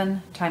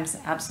 7 times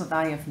the absolute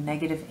value of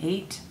negative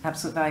 8.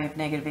 Absolute value of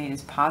negative 8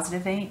 is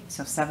positive 8,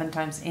 so 7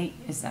 times 8,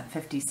 is that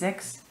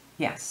 56?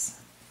 Yes.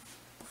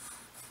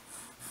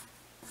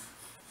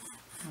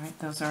 All right,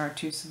 those are our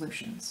two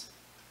solutions.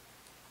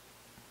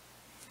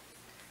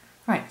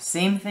 All right,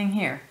 same thing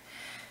here.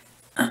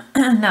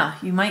 Now,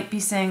 you might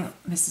be saying,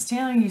 Mrs.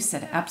 Taylor, you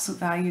said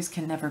absolute values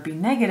can never be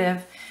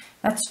negative.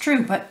 That's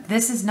true, but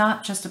this is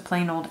not just a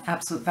plain old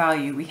absolute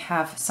value. We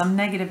have some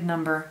negative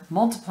number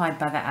multiplied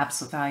by the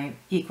absolute value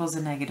equals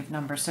a negative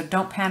number, so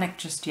don't panic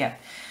just yet.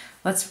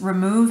 Let's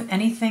remove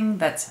anything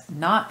that's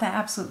not the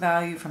absolute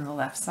value from the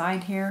left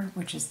side here,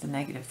 which is the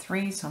negative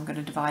 3. So I'm going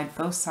to divide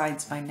both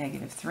sides by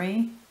negative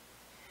 3.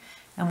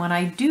 And when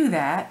I do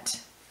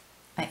that,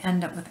 I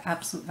end up with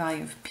absolute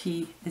value of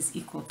p is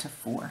equal to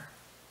 4.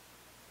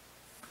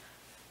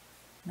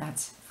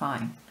 That's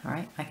fine, all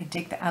right? I can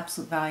take the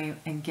absolute value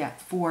and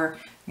get 4.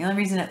 The only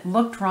reason it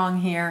looked wrong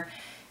here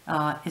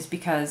is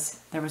because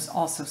there was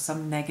also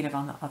some negative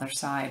on the other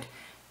side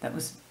that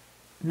was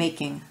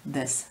making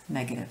this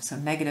negative. So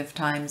negative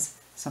times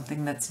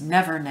something that's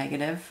never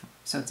negative,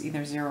 so it's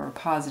either 0 or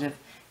positive,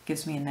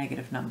 gives me a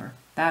negative number.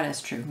 That is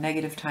true.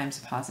 Negative times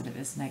positive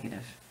is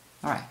negative.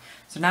 All right,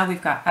 so now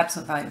we've got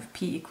absolute value of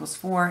p equals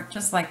 4.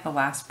 Just like the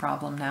last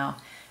problem now,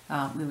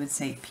 we would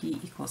say p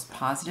equals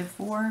positive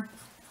 4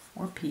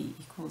 or p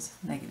equals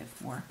negative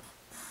 4.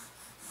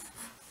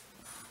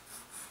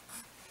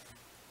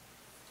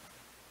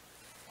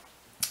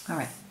 All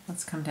right,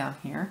 let's come down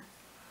here.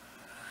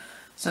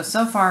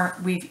 So far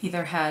we've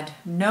either had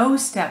no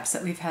steps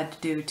that we've had to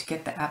do to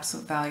get the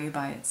absolute value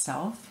by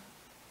itself,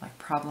 like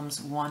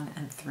problems 1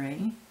 and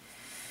 3.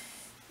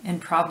 In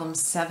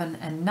problems 7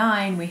 and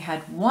 9, we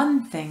had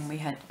one thing we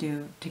had to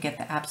do to get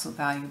the absolute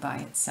value by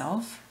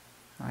itself.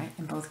 All right,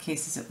 in both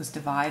cases it was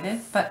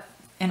divided, but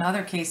in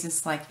other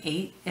cases like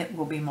 8, it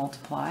will be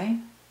multiply.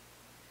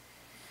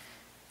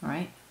 All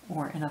right,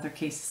 or in other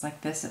cases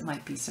like this, it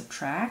might be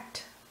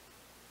subtract.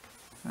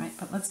 All right,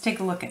 but let's take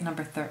a look at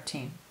number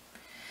 13.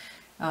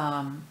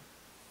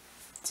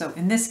 So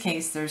in this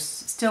case, there's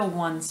still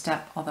one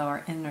step, although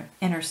our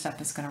inner step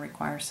is going to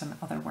require some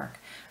other work.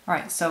 All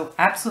right, so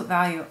absolute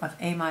value of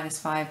a minus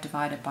 5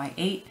 divided by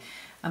 8.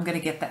 I'm going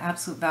to get the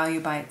absolute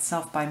value by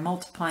itself by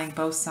multiplying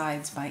both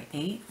sides by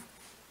 8.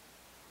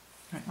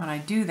 All right, when I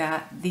do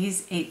that,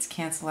 these 8's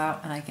cancel out,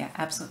 and I get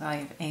absolute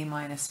value of a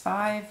minus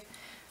 5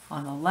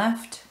 on the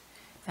left,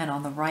 and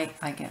on the right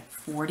I get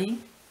 40.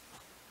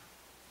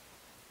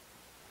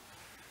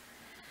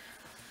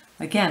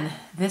 Again,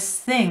 this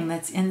thing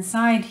that's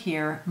inside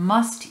here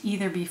must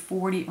either be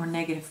 40 or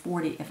negative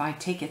 40 if I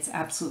take its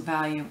absolute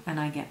value and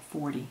I get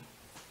 40.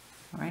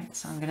 All right,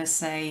 so I'm going to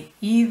say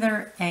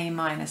either a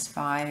minus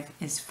 5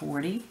 is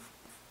 40.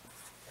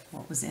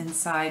 What was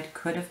inside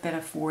could have been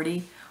a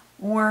 40,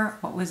 or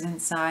what was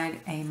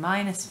inside a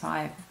minus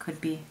 5 could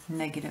be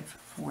negative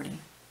 40.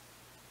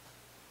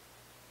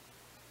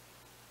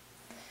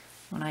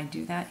 When I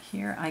do that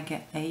here, I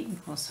get a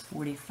equals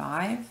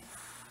 45.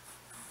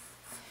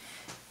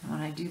 And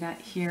when I do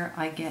that here,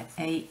 I get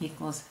a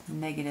equals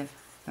negative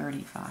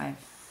 35.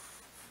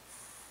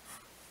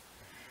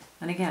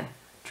 And again,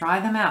 try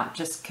them out.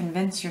 Just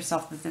convince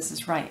yourself that this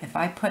is right. If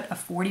I put a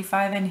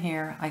 45 in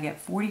here, I get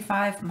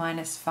 45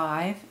 minus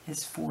 5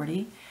 is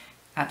 40.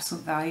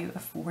 Absolute value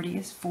of 40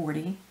 is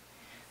 40.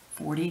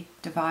 40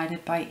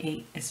 divided by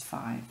 8 is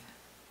 5.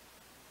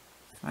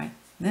 Right?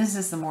 This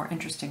is the more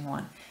interesting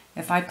one.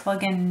 If I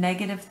plug in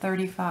negative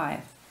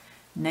 35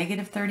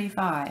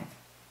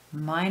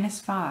 minus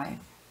 5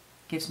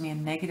 gives me a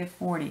negative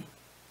 40.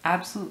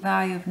 Absolute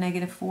value of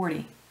negative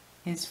 40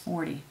 is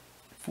 40.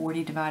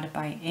 40 divided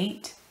by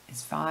 8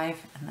 is 5,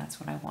 and that's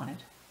what I wanted.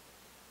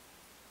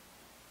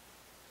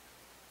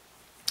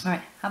 All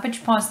right, how about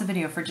you pause the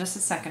video for just a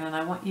second, and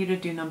I want you to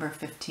do number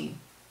 15.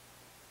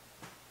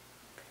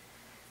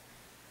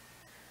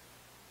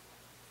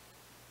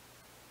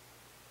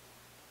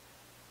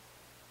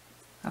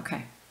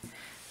 Okay,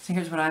 so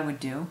here's what I would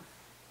do.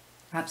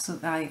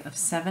 Absolute value of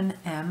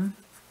 7m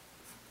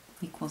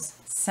equals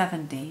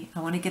 70. I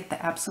want to get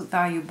the absolute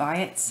value by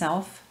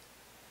itself.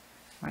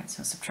 All right,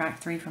 so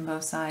subtract 3 from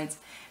both sides.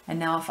 And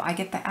now if I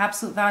get the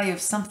absolute value of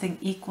something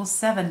equals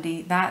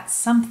 70, that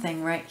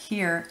something right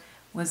here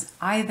was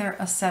either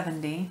a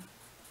 70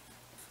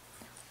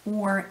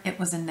 or it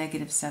was a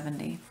negative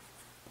 70.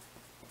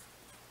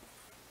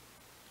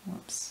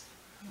 Whoops,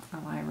 I don't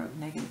know why I wrote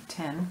negative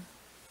 10.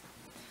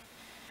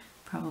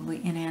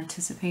 Probably in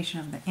anticipation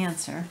of the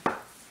answer.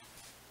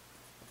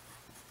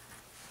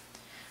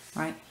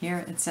 All right,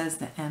 here it says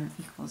that m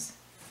equals,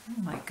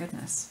 oh my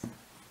goodness,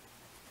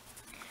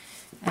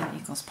 m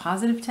equals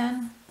positive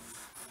 10.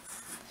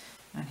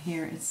 And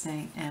here it's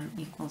saying m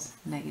equals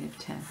negative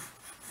 10.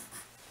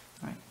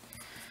 All right.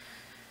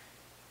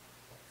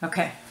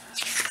 Okay,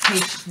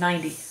 page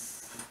 90.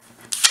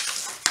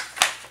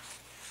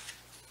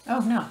 Oh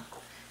no,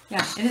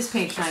 yeah, it is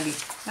page 90.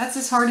 That's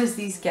as hard as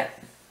these get.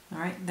 All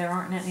right, there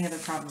aren't any other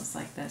problems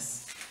like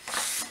this.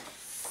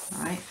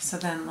 All right, so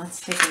then let's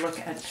take a look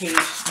at page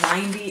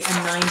 90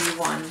 and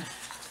 91.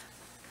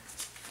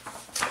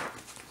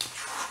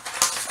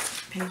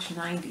 Page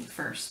 90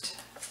 first.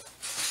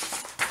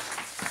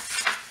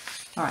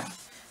 All right,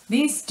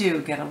 these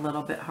do get a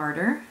little bit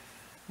harder.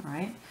 All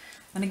right,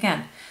 and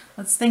again,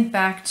 let's think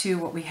back to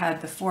what we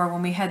had before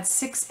when we had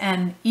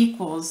 6n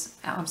equals,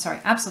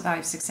 absolute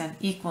value of 6n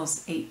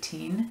equals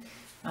 18.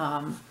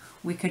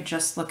 We could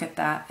just look at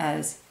that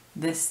as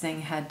this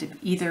thing had to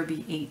either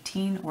be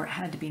 18 or it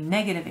had to be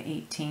negative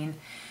 18.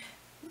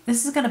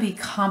 This is going to be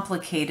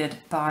complicated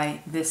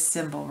by this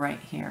symbol right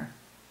here.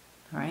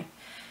 All right,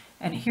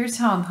 and here's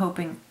how I'm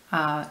hoping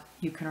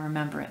you can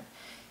remember it.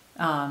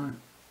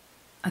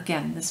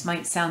 Again, this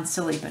might sound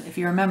silly, but if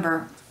you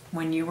remember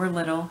when you were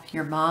little,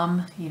 your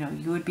mom,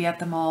 you would be at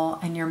the mall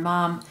and your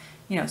mom,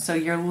 so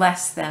you're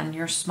less than,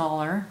 you're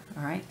smaller,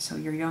 all right, so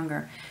you're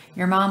younger.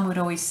 Your mom would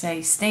always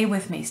say, stay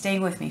with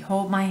me,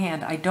 hold my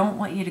hand. I don't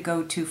want you to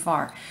go too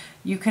far.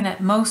 You can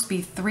at most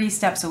be 3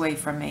 steps away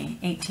from me.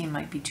 18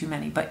 might be too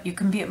many, but you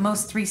can be at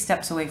most 3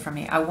 steps away from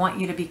me. I want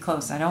you to be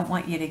close. I don't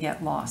want you to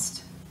get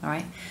lost, all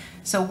right?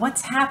 So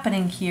what's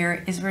happening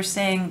here is we're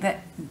saying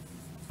that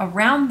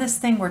around this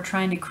thing, we're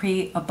trying to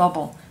create a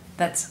bubble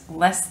that's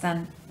less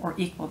than or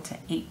equal to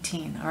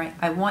 18, all right?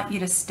 I want you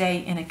to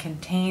stay in a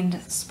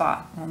contained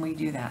spot when we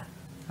do that,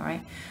 all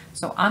right?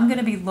 So I'm going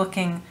to be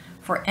looking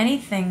for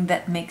anything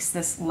that makes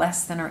this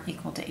less than or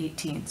equal to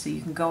 18. So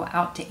you can go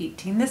out to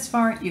 18 this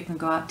far, you can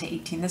go out to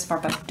 18 this far,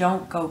 but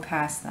don't go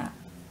past that,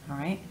 all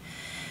right?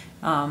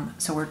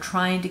 So we're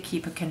trying to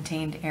keep a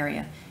contained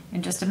area.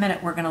 In just a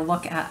minute, we're going to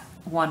look at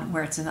one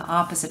where it's in the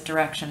opposite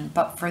direction,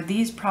 but for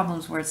these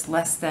problems where it's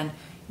less than,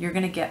 you're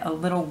going to get a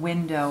little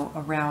window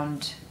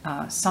around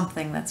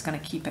something that's going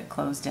to keep it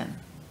closed in,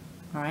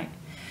 all right?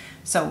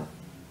 So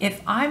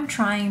if I'm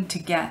trying to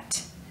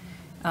get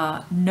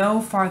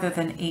no farther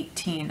than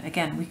 18,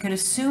 again, we could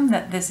assume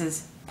that this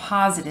is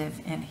positive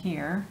in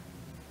here,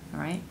 all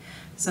right?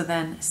 So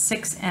then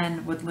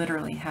 6n would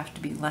literally have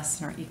to be less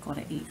than or equal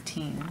to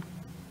 18,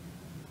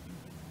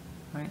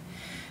 right?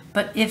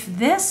 But if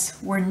this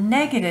were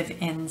negative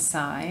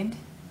inside,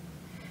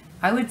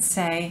 I would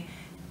say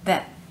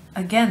that,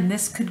 again,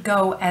 this could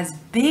go as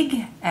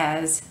big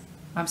as,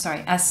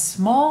 as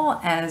small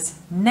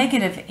as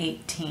negative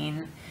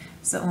 18,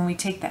 so that when we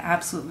take the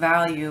absolute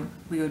value,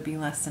 we would be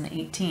less than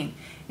 18.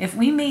 If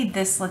we made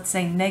this, let's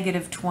say,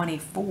 negative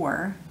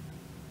 24,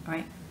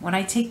 right? When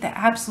I take the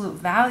absolute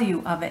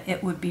value of it,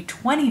 it would be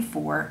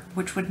 24,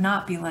 which would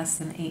not be less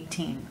than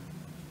 18,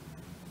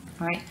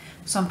 right?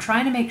 So I'm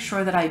trying to make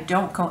sure that I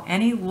don't go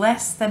any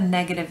less than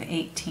negative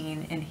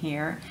 18 in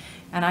here,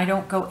 and I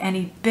don't go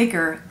any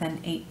bigger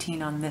than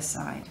 18 on this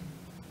side.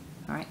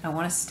 All right, I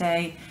want to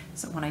stay,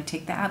 so when I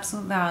take the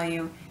absolute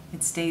value,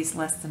 it stays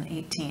less than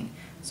 18.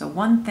 So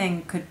one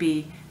thing could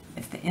be,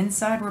 if the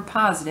inside were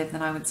positive,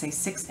 then I would say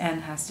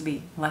 6n has to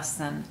be less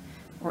than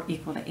or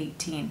equal to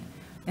 18.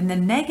 In the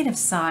negative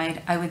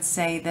side, I would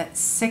say that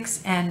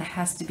 6n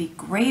has to be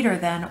greater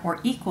than or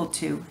equal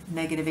to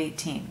negative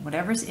 18.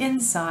 Whatever's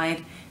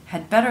inside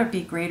had better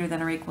be greater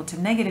than or equal to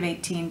negative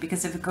 18,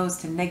 because if it goes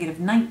to negative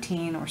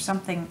 19 or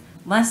something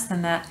less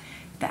than that,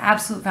 the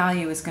absolute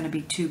value is going to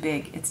be too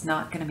big. It's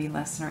not going to be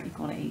less than or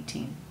equal to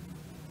 18.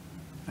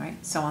 All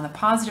right, so on the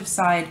positive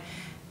side,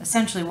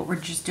 essentially what we're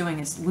just doing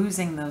is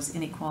losing those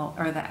inequal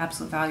or the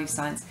absolute value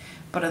signs.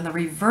 But in the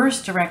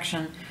reverse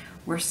direction,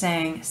 we're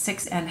saying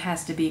 6n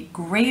has to be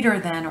greater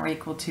than or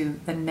equal to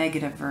the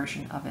negative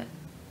version of it.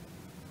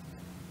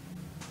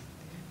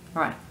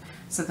 All right,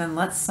 so then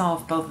let's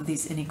solve both of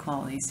these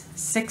inequalities.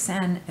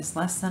 6n is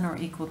less than or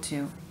equal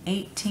to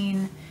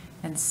 18,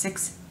 and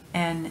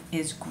 6n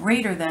is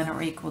greater than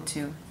or equal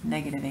to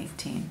negative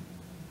 18.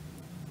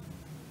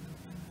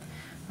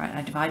 All right,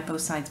 I divide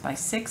both sides by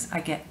 6. I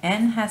get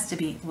n has to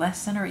be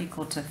less than or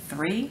equal to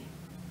 3.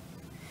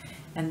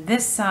 And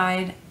this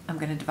side, I'm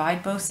going to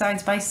divide both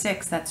sides by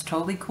 6. That's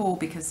totally cool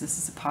because this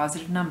is a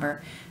positive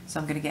number. So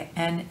I'm going to get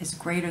n is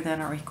greater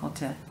than or equal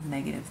to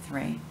negative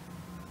 3.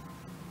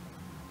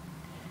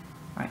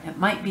 All right, it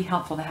might be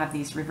helpful to have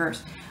these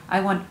reversed. I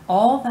want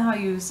all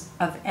values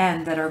of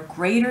n that are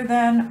greater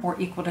than or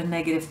equal to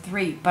negative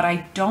 3, but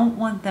I don't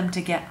want them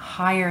to get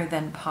higher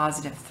than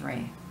positive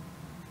 3.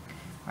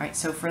 All right,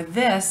 so for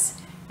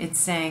this, it's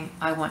saying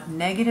I want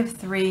negative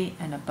 3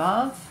 and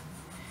above,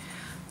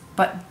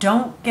 but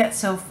don't get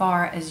so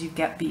far as you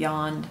get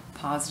beyond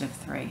positive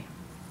 3.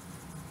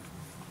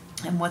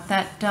 And what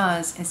that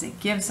does is it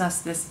gives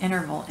us this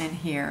interval in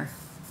here,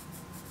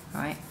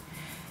 right?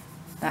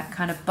 That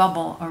kind of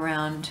bubble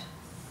around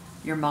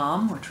your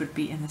mom, which would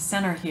be in the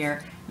center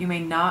here. You may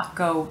not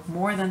go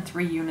more than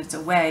 3 units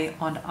away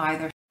on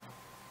either.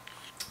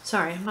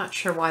 Sorry, I'm not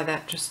sure why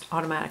that just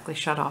automatically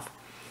shut off.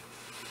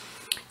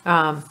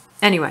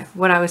 Anyway,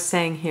 what I was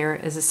saying here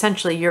is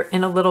essentially you're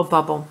in a little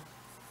bubble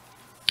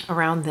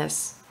around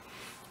this,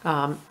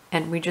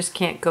 and we just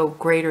can't go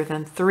greater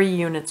than 3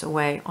 units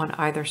away on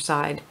either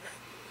side.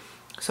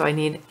 So I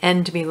need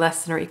n to be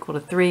less than or equal to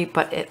 3,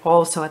 but it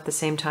also at the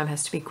same time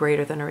has to be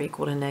greater than or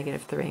equal to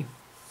negative 3.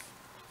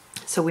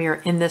 So we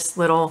are in this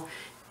little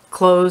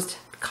closed,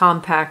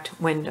 compact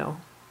window.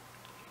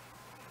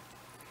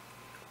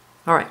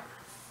 All right.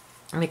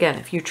 And again,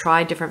 if you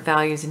try different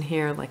values in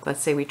here, like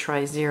let's say we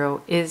try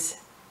 0, is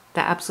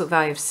the absolute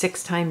value of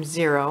 6 times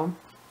 0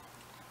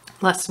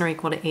 less than or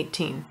equal to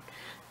 18?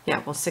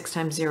 Yeah, well, 6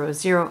 times 0 is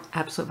 0.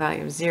 Absolute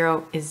value of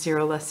 0 is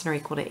 0 less than or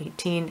equal to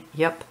 18.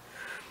 Yep.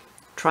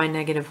 Try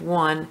negative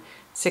 1.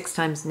 6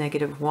 times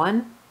negative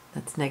 1,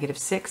 that's negative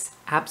 6.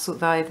 Absolute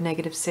value of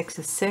negative 6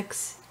 is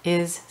 6.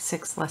 Is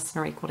 6 less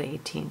than or equal to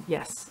 18?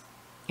 Yes,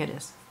 it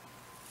is.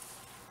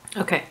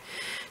 Okay,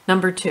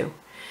 number 2.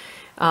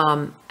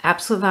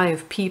 Absolute value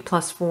of p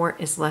plus 4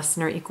 is less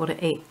than or equal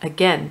to 8.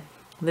 Again,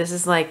 this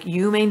is like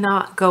you may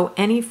not go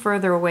any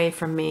further away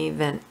from me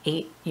than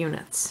 8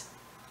 units.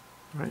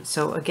 All right,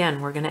 so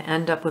again, we're going to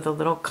end up with a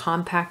little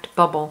compact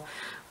bubble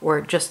or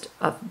just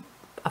a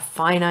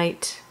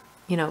finite,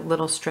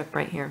 little strip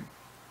right here.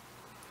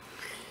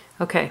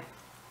 Okay,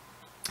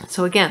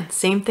 so again,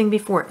 same thing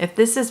before. If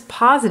this is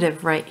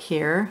positive right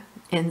here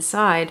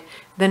inside,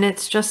 then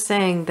it's just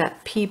saying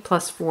that p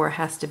plus 4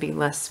 has to be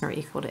less than or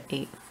equal to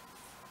 8.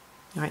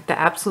 All right, the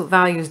absolute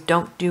values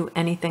don't do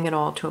anything at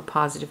all to a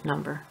positive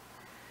number.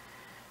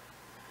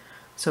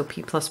 So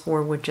p plus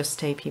 4 would just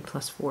stay p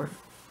plus 4,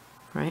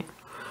 right?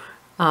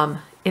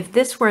 If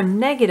this were a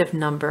negative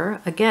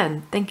number,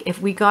 again, think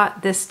if we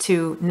got this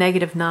to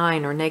negative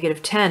 9 or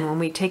negative 10, when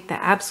we take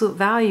the absolute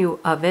value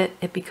of it,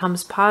 it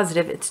becomes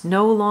positive. It's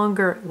no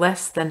longer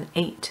less than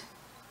 8,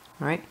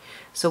 right?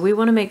 So we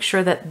want to make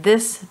sure that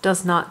this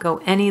does not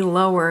go any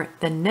lower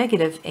than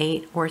negative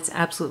 8, or its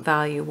absolute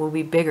value will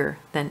be bigger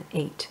than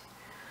 8.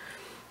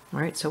 All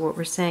right, so what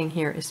we're saying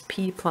here is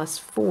p plus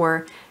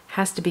 4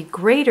 has to be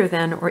greater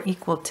than or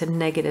equal to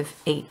negative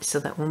 8, so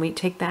that when we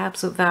take the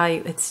absolute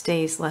value, it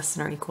stays less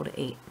than or equal to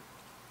 8.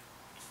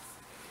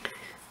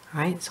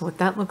 All right, so what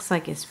that looks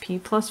like is p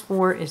plus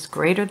 4 is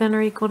greater than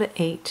or equal to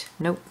 8.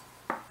 Nope,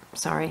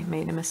 sorry,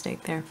 made a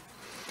mistake there.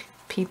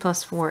 P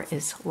plus 4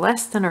 is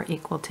less than or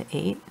equal to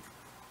 8.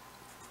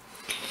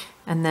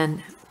 And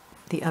then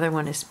the other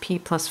one is p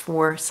plus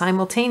 4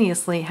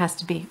 simultaneously has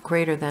to be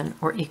greater than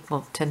or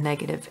equal to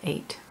negative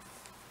 8.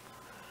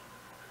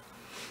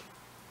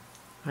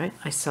 All right,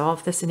 I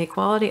solve this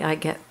inequality. I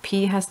get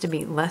p has to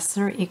be less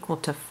than or equal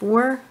to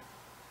 4.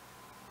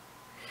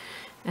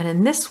 And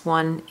in this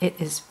one, it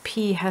is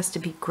p has to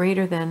be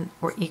greater than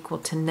or equal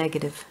to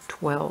negative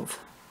 12.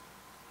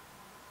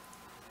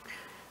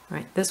 All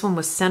right, this one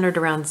was centered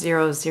around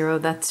 0, 0.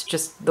 That's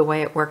just the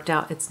way it worked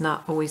out. It's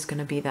not always going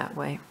to be that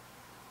way.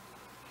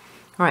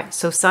 All right,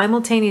 so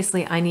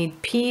simultaneously, I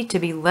need p to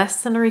be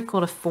less than or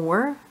equal to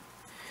 4.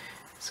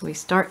 So we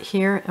start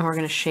here, and we're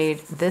going to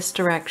shade this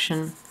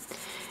direction.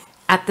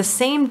 At the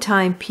same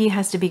time, p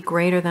has to be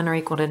greater than or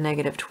equal to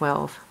negative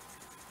 12.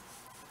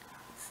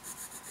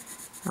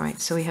 All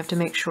right, so we have to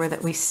make sure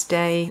that we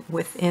stay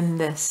within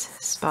this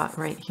spot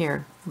right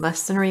here,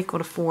 less than or equal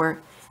to 4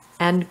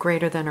 and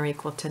greater than or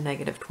equal to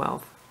negative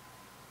 12.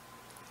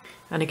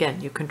 And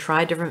again, you can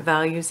try different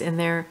values in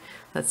there.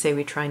 Let's say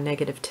we try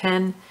negative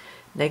 10.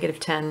 Negative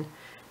 10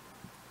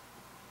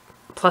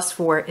 plus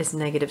 4 is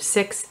negative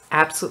 6.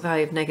 Absolute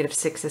value of negative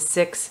 6 is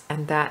 6,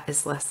 and that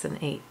is less than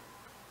 8.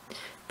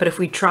 But if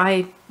we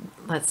try,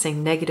 let's say,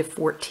 negative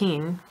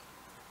 14,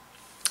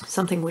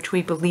 something which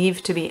we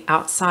believe to be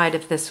outside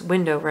of this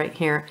window right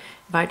here,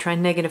 if I try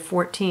negative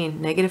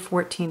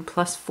 14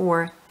 plus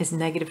 4 is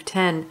negative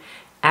 10.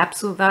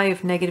 Absolute value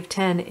of negative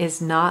 10 is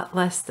not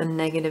less than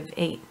negative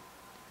 8.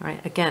 All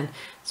right, again,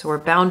 so we're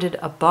bounded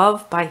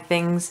above by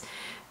things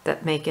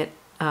that make it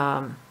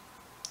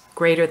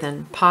greater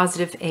than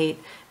positive 8,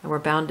 and we're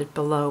bounded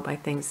below by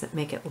things that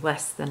make it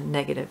less than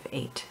negative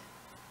 8.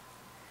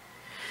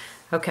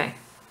 Okay,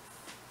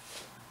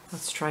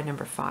 let's try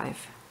number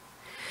 5.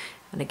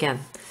 And again,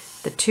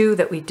 the two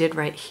that we did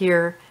right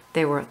here,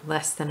 they were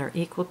less than or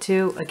equal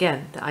to.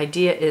 Again, the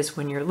idea is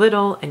when you're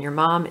little and your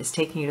mom is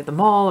taking you to the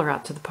mall or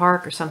out to the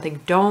park or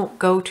something, don't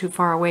go too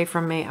far away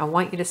from me. I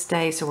want you to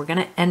stay. So we're going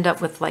to end up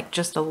with like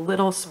just a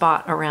little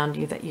spot around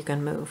you that you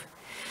can move.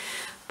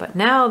 But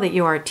now that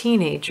you are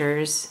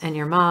teenagers and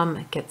your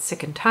mom gets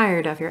sick and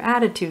tired of your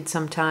attitude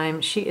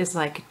sometimes, she is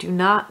like, do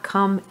not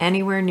come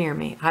anywhere near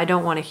me. I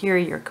don't want to hear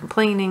your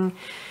complaining.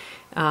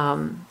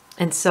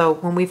 And so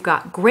when we've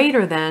got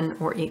greater than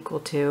or equal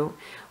to,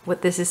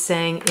 what this is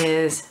saying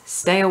is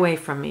stay away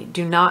from me.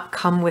 Do not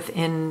come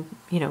within,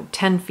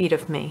 10 feet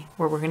of me,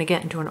 or we're going to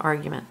get into an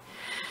argument,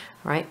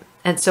 right?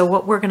 And so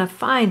what we're going to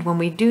find when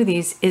we do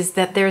these is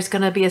that there's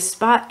going to be a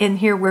spot in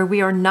here where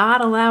we are not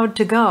allowed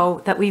to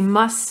go, that we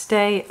must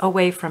stay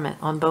away from it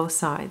on both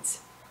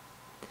sides.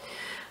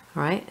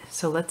 All right,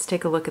 so let's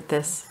take a look at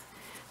this.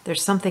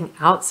 There's something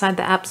outside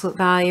the absolute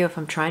value. If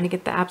I'm trying to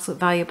get the absolute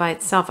value by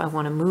itself, I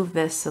want to move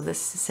this. So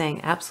this is saying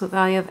absolute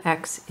value of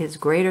x is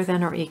greater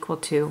than or equal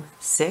to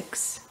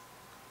 6.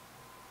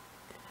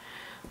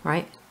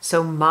 Right?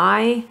 So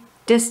my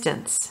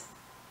distance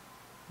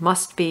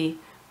must be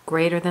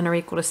greater than or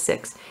equal to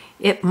 6.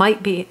 It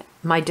might be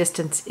my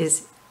distance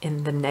is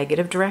in the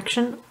negative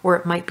direction, or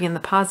it might be in the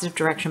positive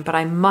direction, but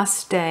I must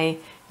stay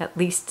at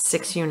least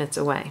 6 units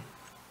away.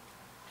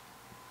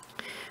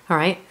 All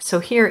right,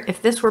 so here,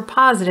 if this were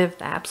positive,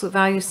 the absolute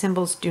value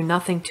symbols do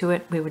nothing to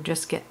it. We would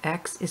just get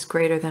x is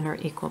greater than or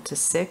equal to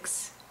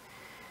 6.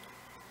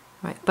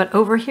 Right, but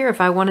over here,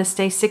 if I want to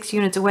stay 6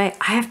 units away,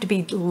 I have to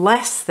be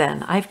less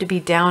than. I have to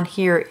be down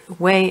here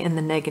way in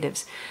the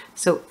negatives.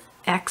 So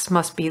x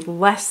must be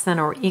less than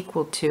or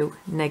equal to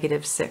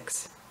negative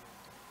 6.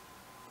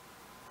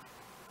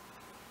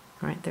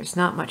 All right, there's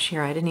not much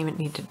here. I didn't even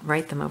need to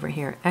write them over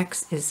here.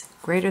 X is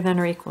greater than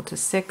or equal to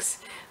 6,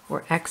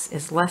 or x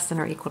is less than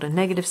or equal to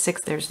negative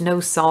 6. There's no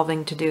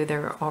solving to do.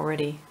 They're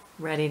already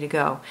ready to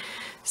go.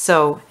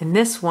 So in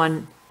this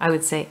one, I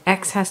would say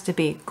x has to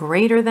be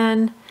greater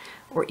than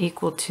or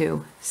equal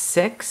to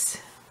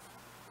 6.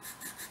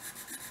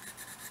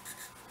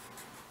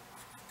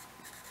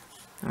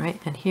 All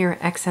right, and here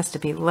x has to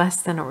be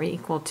less than or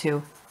equal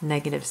to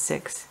negative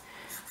 6.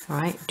 All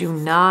right, do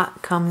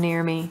not come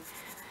near me.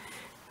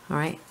 All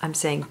right, I'm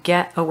saying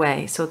get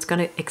away. So it's going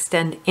to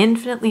extend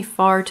infinitely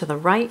far to the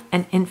right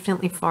and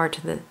infinitely far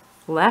to the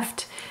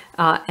left.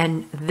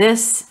 And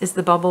this is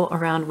the bubble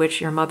around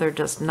which your mother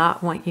does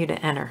not want you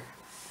to enter.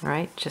 All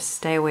right, just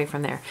stay away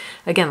from there.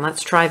 Again,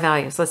 let's try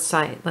values.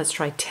 Let's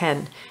try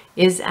 10.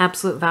 Is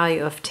absolute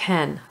value of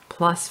 10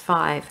 plus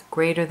 5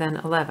 greater than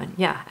 11?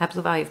 Yeah,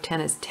 absolute value of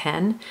 10 is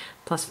 10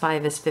 plus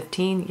 5 is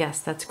 15. Yes,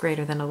 that's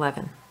greater than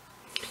 11.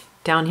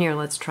 Down here,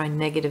 let's try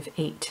negative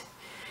 8.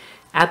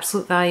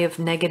 Absolute value of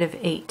negative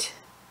 8,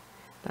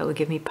 that would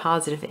give me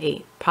positive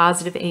 8.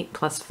 Positive 8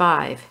 plus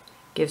 5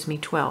 gives me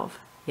 12.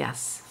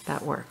 Yes,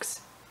 that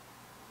works.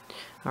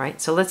 All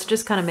right, so let's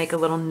just kind of make a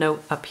little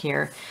note up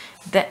here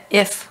that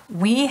if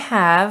we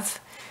have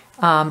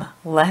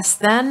less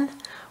than,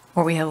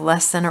 or we have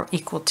less than or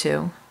equal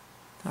to,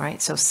 all right,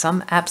 so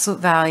some absolute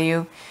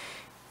value,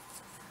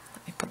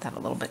 let me put that a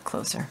little bit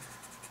closer.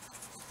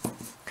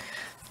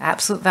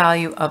 Absolute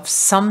value of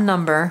some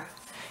number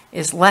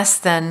is less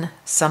than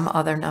some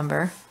other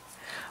number,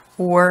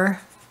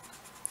 or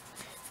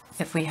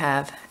if we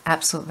have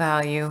absolute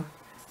value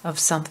of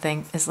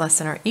something is less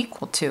than or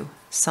equal to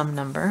some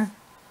number,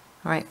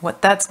 all right,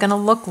 what that's going to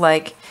look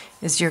like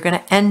is you're going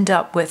to end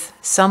up with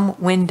some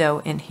window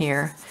in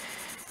here,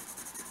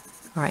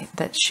 all right,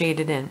 that's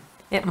shaded in.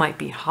 It might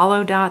be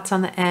hollow dots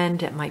on the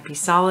end, it might be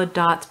solid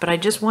dots, but I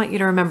just want you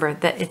to remember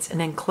that it's an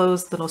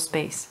enclosed little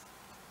space.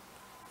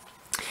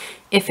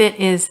 If it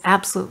is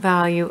absolute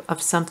value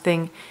of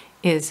something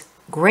is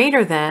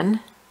greater than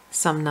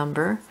some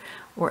number,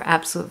 or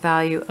absolute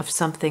value of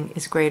something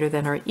is greater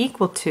than or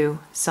equal to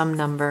some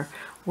number,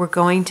 we're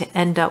going to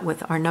end up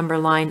with our number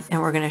line,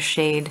 and we're going to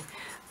shade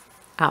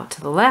out to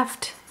the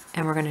left,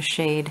 and we're going to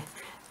shade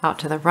out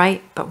to the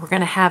right, but we're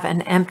going to have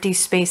an empty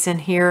space in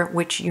here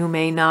which you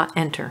may not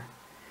enter.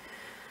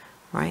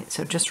 Right?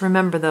 So just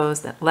remember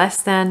those, that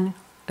less than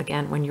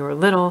again, when you were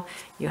little,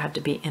 you had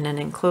to be in an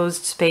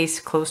enclosed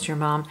space close to your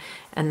mom,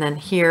 and then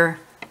here,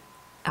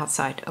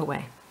 outside,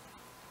 away.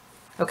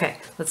 Okay,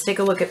 let's take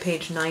a look at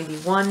page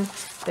 91.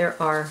 There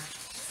are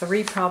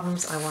 3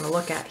 problems I want to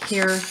look at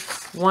here.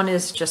 One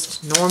is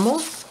just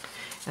normal,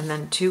 and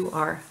then 2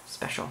 are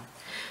special.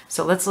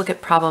 So let's look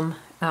at problem,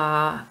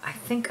 I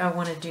think I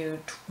want to do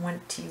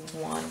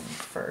 21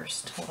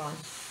 first. Hold on, let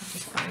me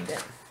find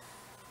it.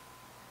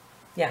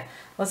 Yeah,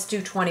 let's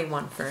do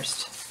 21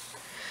 first.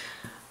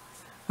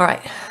 All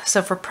right,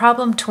 so for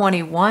problem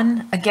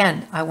 21,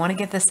 again, I want to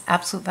get this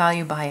absolute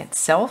value by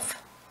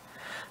itself.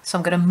 So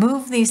I'm going to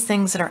move these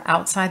things that are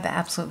outside the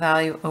absolute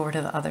value over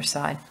to the other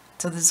side.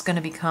 So this is going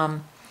to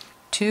become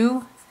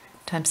 2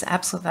 times the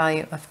absolute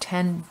value of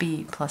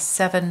 10b plus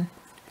 7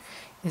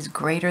 is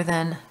greater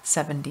than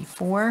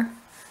 74.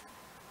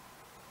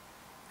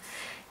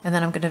 And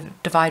then I'm going to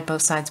divide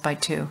both sides by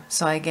 2.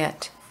 So I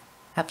get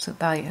absolute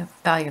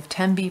value of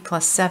 10b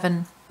plus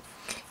 7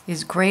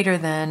 is greater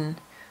than,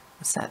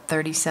 what's that,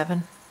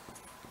 37?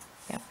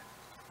 Yeah.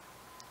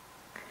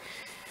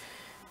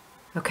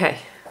 Okay,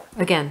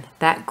 again,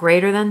 that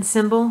greater than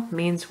symbol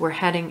means we're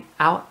heading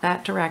out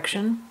that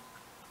direction.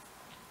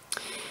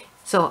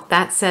 So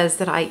that says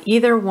that I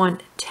either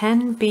want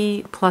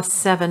 10b plus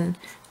 7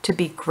 to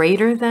be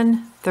greater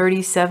than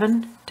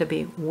 37, to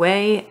be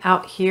way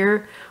out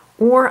here,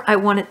 or I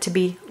want it to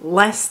be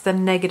less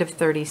than negative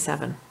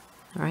 37.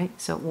 All right,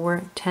 so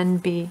or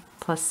 10b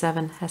plus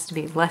 7 has to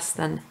be less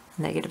than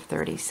negative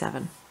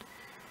 37.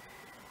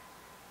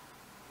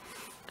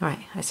 All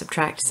right, I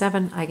subtract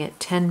 7, I get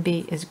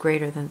 10b is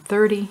greater than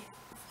 30,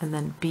 and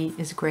then b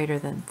is greater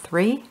than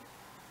 3.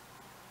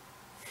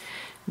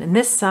 And in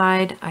this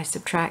side, I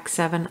subtract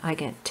 7, I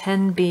get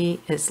 10b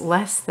is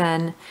less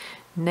than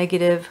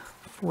negative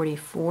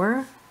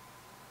 44,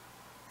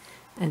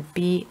 and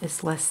b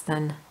is less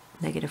than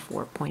negative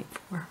 4.4.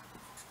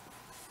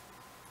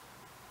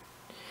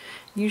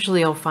 Usually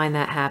you'll find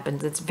that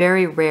happens. It's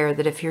very rare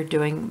that if you're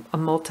doing a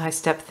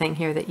multi-step thing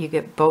here that you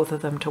get both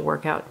of them to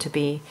work out to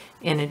be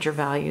integer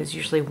values.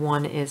 Usually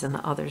one is and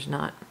the other's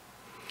not.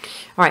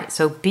 All right,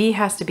 so b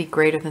has to be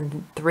greater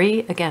than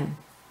 3. Again,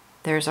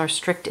 there's our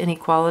strict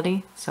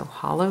inequality. So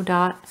hollow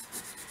dot,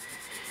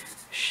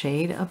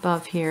 shade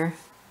above here,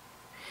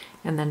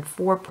 and then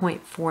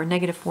 4.4,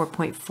 negative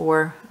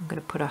 4.4. I'm going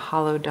to put a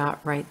hollow dot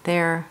right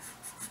there,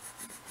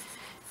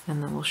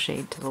 and then we'll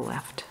shade to the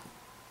left.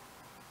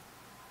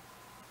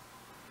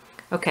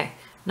 Okay,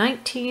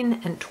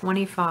 19 and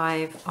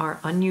 25 are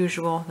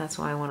unusual. That's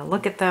why I want to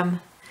look at them.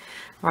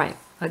 All right,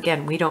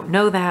 again, we don't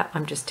know that.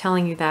 I'm just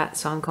telling you that,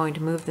 so I'm going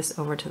to move this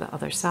over to the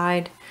other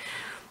side.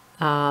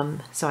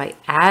 So I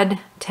add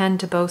 10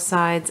 to both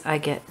sides. I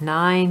get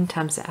 9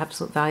 times the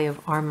absolute value of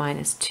r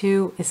minus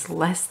 2 is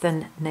less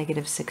than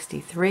negative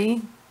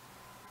 63.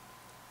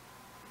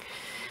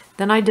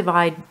 Then I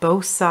divide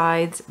both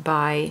sides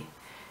by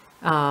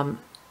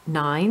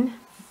 9,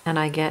 and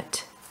I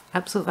get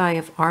absolute value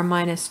of r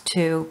minus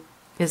 2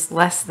 is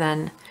less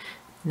than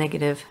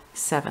negative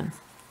 7.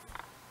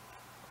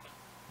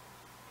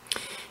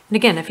 And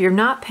again, if you're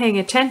not paying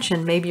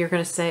attention, maybe you're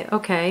going to say,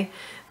 okay,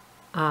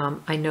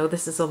 I know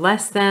this is a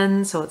less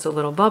than, so it's a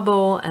little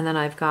bubble, and then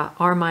I've got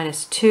r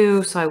minus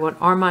 2, so I want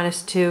r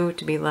minus 2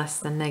 to be less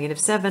than negative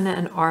 7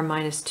 and r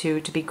minus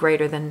 2 to be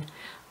greater than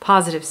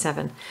positive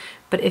 7.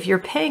 But if you're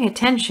paying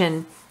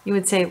attention, you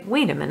would say,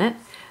 wait a minute,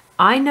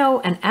 I know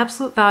an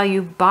absolute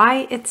value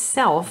by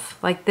itself,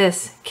 like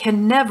this,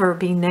 can never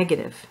be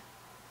negative,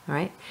 all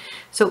right?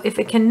 So if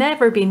it can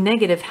never be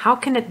negative, how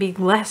can it be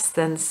less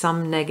than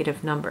some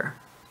negative number,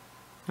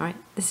 all right?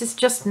 This is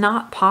just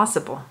not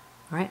possible,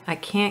 all right? I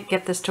can't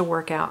get this to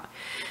work out.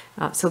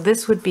 So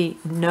this would be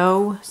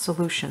no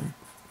solution,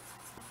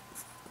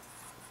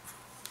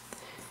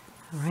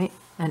 all right?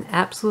 An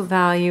absolute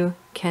value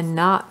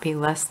cannot be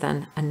less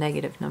than a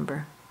negative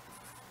number.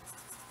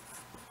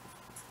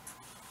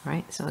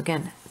 Right, so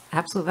again,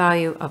 absolute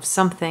value of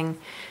something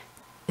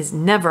is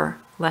never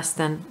less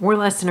than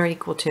or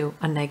equal to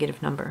a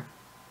negative number.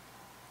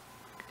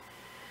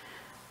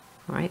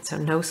 All right, so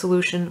no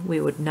solution.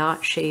 We would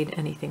not shade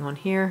anything on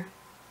here.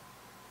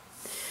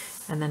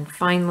 And then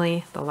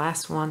finally, the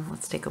last one,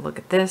 let's take a look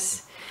at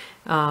this.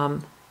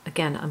 Again,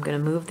 I'm going to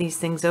move these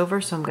things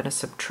over, so I'm going to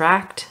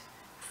subtract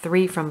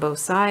 3 from both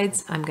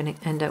sides. I'm going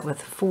to end up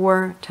with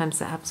 4 times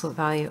the absolute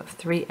value of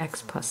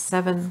 3x plus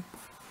 7.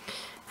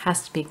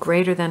 Has to be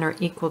greater than or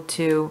equal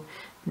to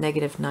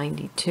negative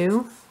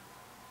 92.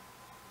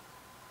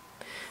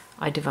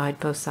 I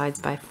divide both sides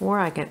by 4.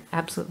 I get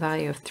absolute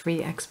value of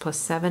 3x plus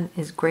 7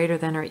 is greater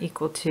than or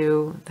equal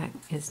to, that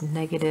is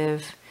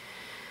negative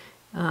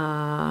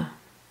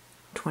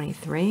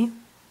 23.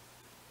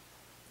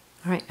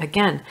 All right,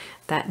 again,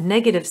 that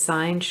negative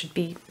sign should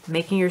be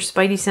making your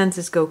spidey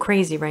senses go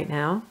crazy right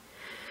now.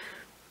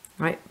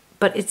 All right.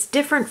 But it's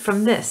different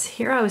from this.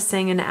 Here I was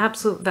saying an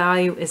absolute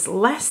value is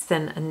less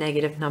than a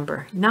negative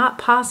number. Not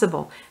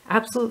possible.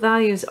 Absolute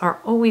values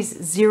are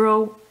always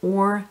 0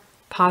 or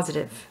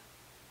positive.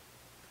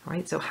 All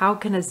right, so how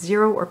can a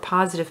 0 or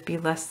positive be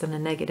less than a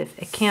negative?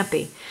 It can't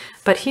be.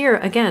 But here,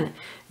 again,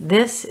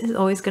 this is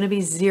always going to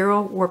be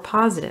 0 or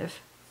positive.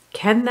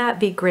 Can that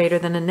be greater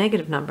than a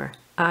negative number?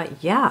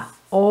 Yeah,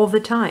 all the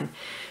time.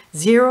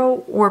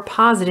 0 or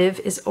positive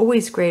is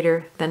always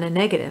greater than a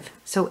negative.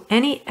 So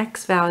any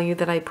x value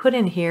that I put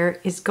in here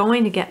is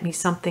going to get me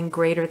something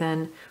greater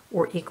than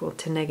or equal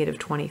to negative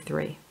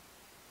 23.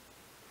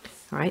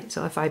 All right,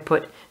 so if I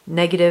put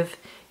negative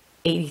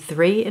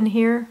 83 in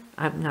here,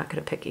 I'm not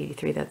going to pick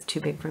 83, that's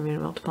too big for me to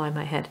multiply in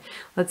my head.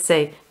 Let's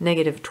say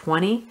negative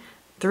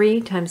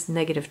 23 times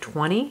negative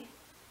 20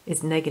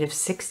 is negative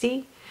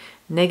 60.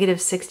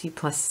 Negative 60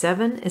 plus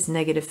 7 is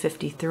negative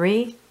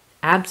 53.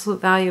 Absolute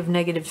value of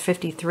negative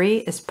 53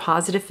 is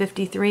positive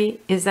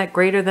 53. Is that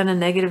greater than a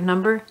negative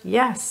number?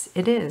 Yes,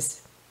 it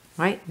is.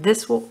 Right?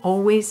 This will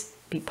always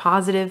be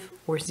positive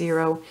or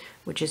 0,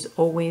 which is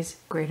always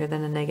greater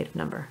than a negative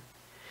number.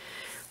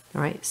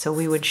 All right, so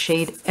we would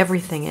shade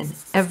everything in.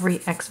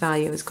 Every x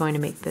value is going to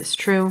make this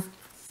true.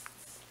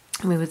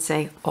 And we would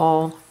say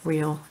all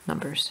real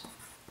numbers.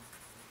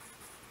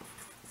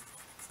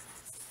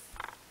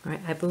 All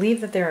right, I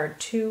believe that there are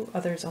 2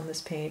 others on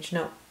this page.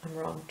 No, I'm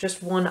wrong.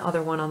 Just one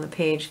other one on the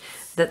page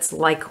that's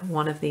like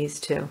one of these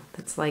 2.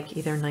 That's like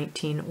either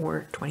 19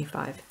 or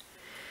 25.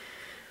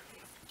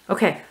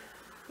 Okay,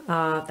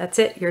 that's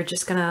it. You're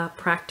just going to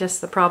practice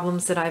the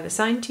problems that I've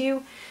assigned to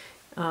you.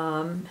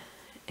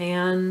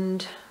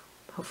 And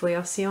hopefully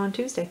I'll see you on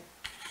Tuesday.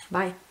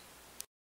 Bye.